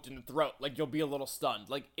finger poked in the throat, you'll be a little stunned.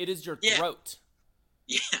 It is your throat.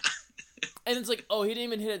 Yeah. And it's oh, he didn't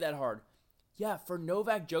even hit it that hard. Yeah, for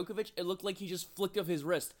Novak Djokovic, it looked like he just flicked of his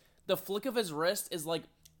wrist. The flick of his wrist is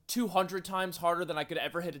 200 times harder than I could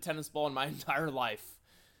ever hit a tennis ball in my entire life.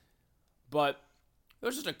 But it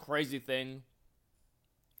was just a crazy thing.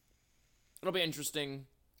 It'll be interesting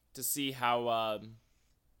to see how,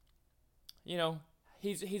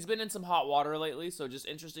 he's been in some hot water lately, so just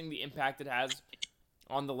interesting the impact it has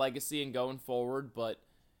on the legacy and going forward. But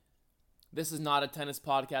this is not a tennis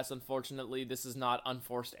podcast, unfortunately. This is not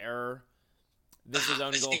Unforced Error. This is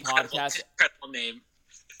Own Goal Podcast. Incredible name.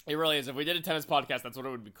 It really is. If we did a tennis podcast, that's what it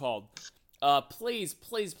would be called. Please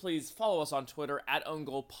follow us on Twitter at Own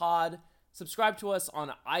Goal Pod. Subscribe to us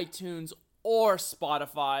on iTunes or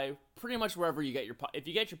Spotify, pretty much wherever you get your if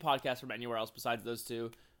you get your podcast from anywhere else besides those two,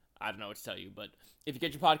 I don't know what to tell you, but if you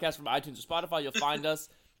get your podcast from iTunes or Spotify, you'll find us.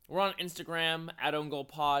 We're on Instagram at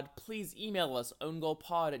OwnGoalPod. Please email us,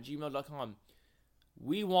 owngoalpod@gmail.com.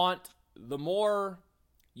 We want the more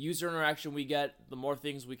user interaction we get, the more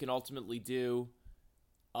things we can ultimately do.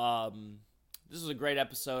 This was a great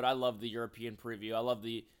episode. I love the European preview. I love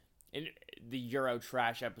the Euro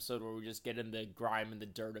trash episode where we just get in the grime and the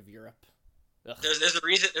dirt of Europe. There's a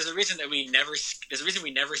reason that we never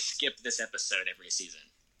skip this episode every season.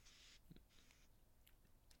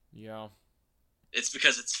 Yeah, it's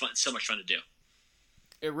because it's fun. It's so much fun to do.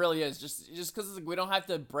 It really is. Just because we don't have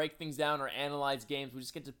to break things down or analyze games, we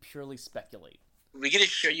just get to purely speculate. We get to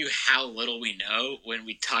show you how little we know when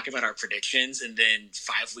we talk about our predictions, and then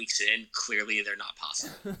 5 weeks in, clearly they're not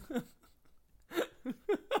possible.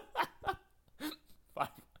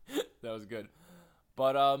 That was good.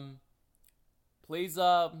 But please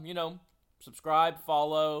subscribe,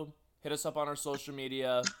 follow, hit us up on our social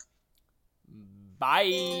media.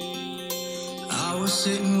 Bye. I was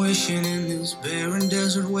sitting wishing in this barren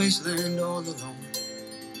desert wasteland all alone,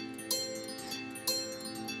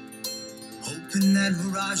 hoping that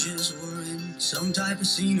mirages were empty. some type of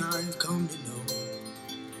scene I've come to know.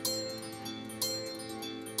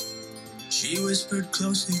 She whispered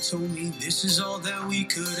closely, told me this is all that we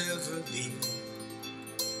could ever be.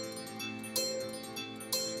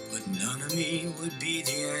 But none of me would be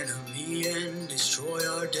the enemy and destroy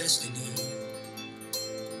our destiny.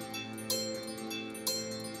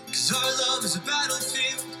 'Cause our love is a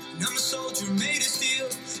battlefield, and I'm a soldier made of steel,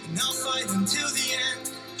 and I'll fight until the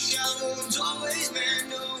end. Shallow wounds always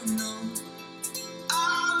mend, oh no.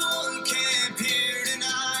 I won't camp here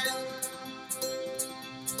tonight.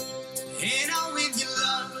 And I'll win you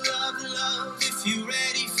love, love, love. If you're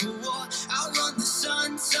ready for war, I'll run the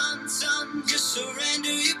sun, sun, sun. Just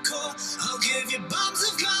surrender your core. I'll give you bombs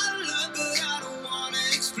of my love, but I don't wanna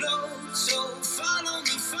explode. So follow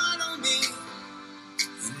me,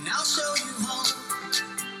 and I'll show you home.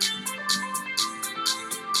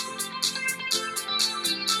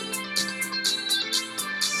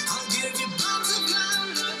 I'll give you bombs of my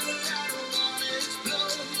love, but I don't wanna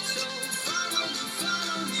explode. So follow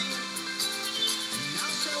me, and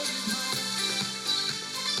I'll show you home.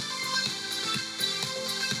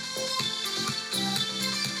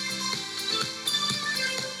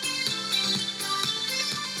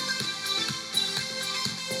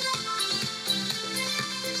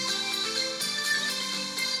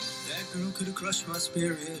 That girl could have crushed my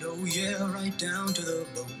spirit, oh yeah, right down to the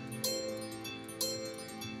bone.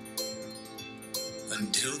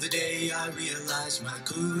 Until the day I realized my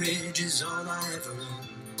courage is all I ever own.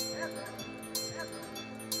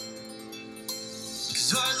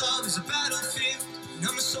 'Cause our love is a battlefield, and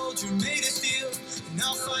I'm a soldier made of steel, and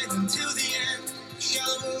I'll fight until the end.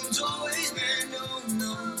 Shallow wounds always mend, oh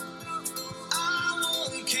no. I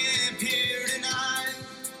won't camp here tonight.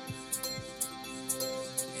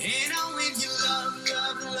 And I'll win you love,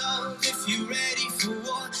 love, love. If you're ready for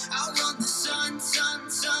war, I'll run the sun, sun,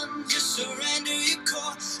 sun. Just surrender your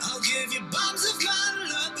core. I'll give you bombs of my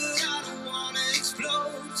love, but I don't wanna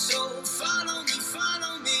explode. So follow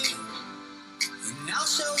me, and I'll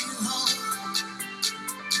show you home.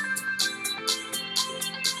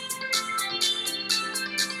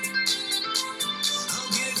 I'll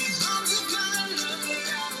give you bombs of my love, but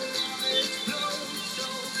I don't wanna explode. So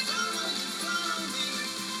follow me,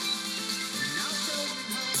 and I'll show you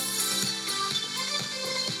home.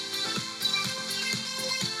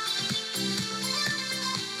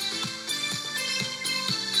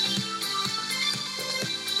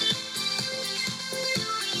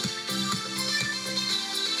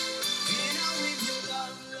 And I'll win you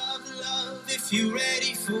love, love, love. If you're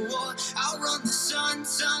ready for war, I'll run the sun,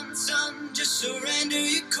 sun, sun. Just surrender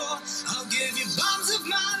your core.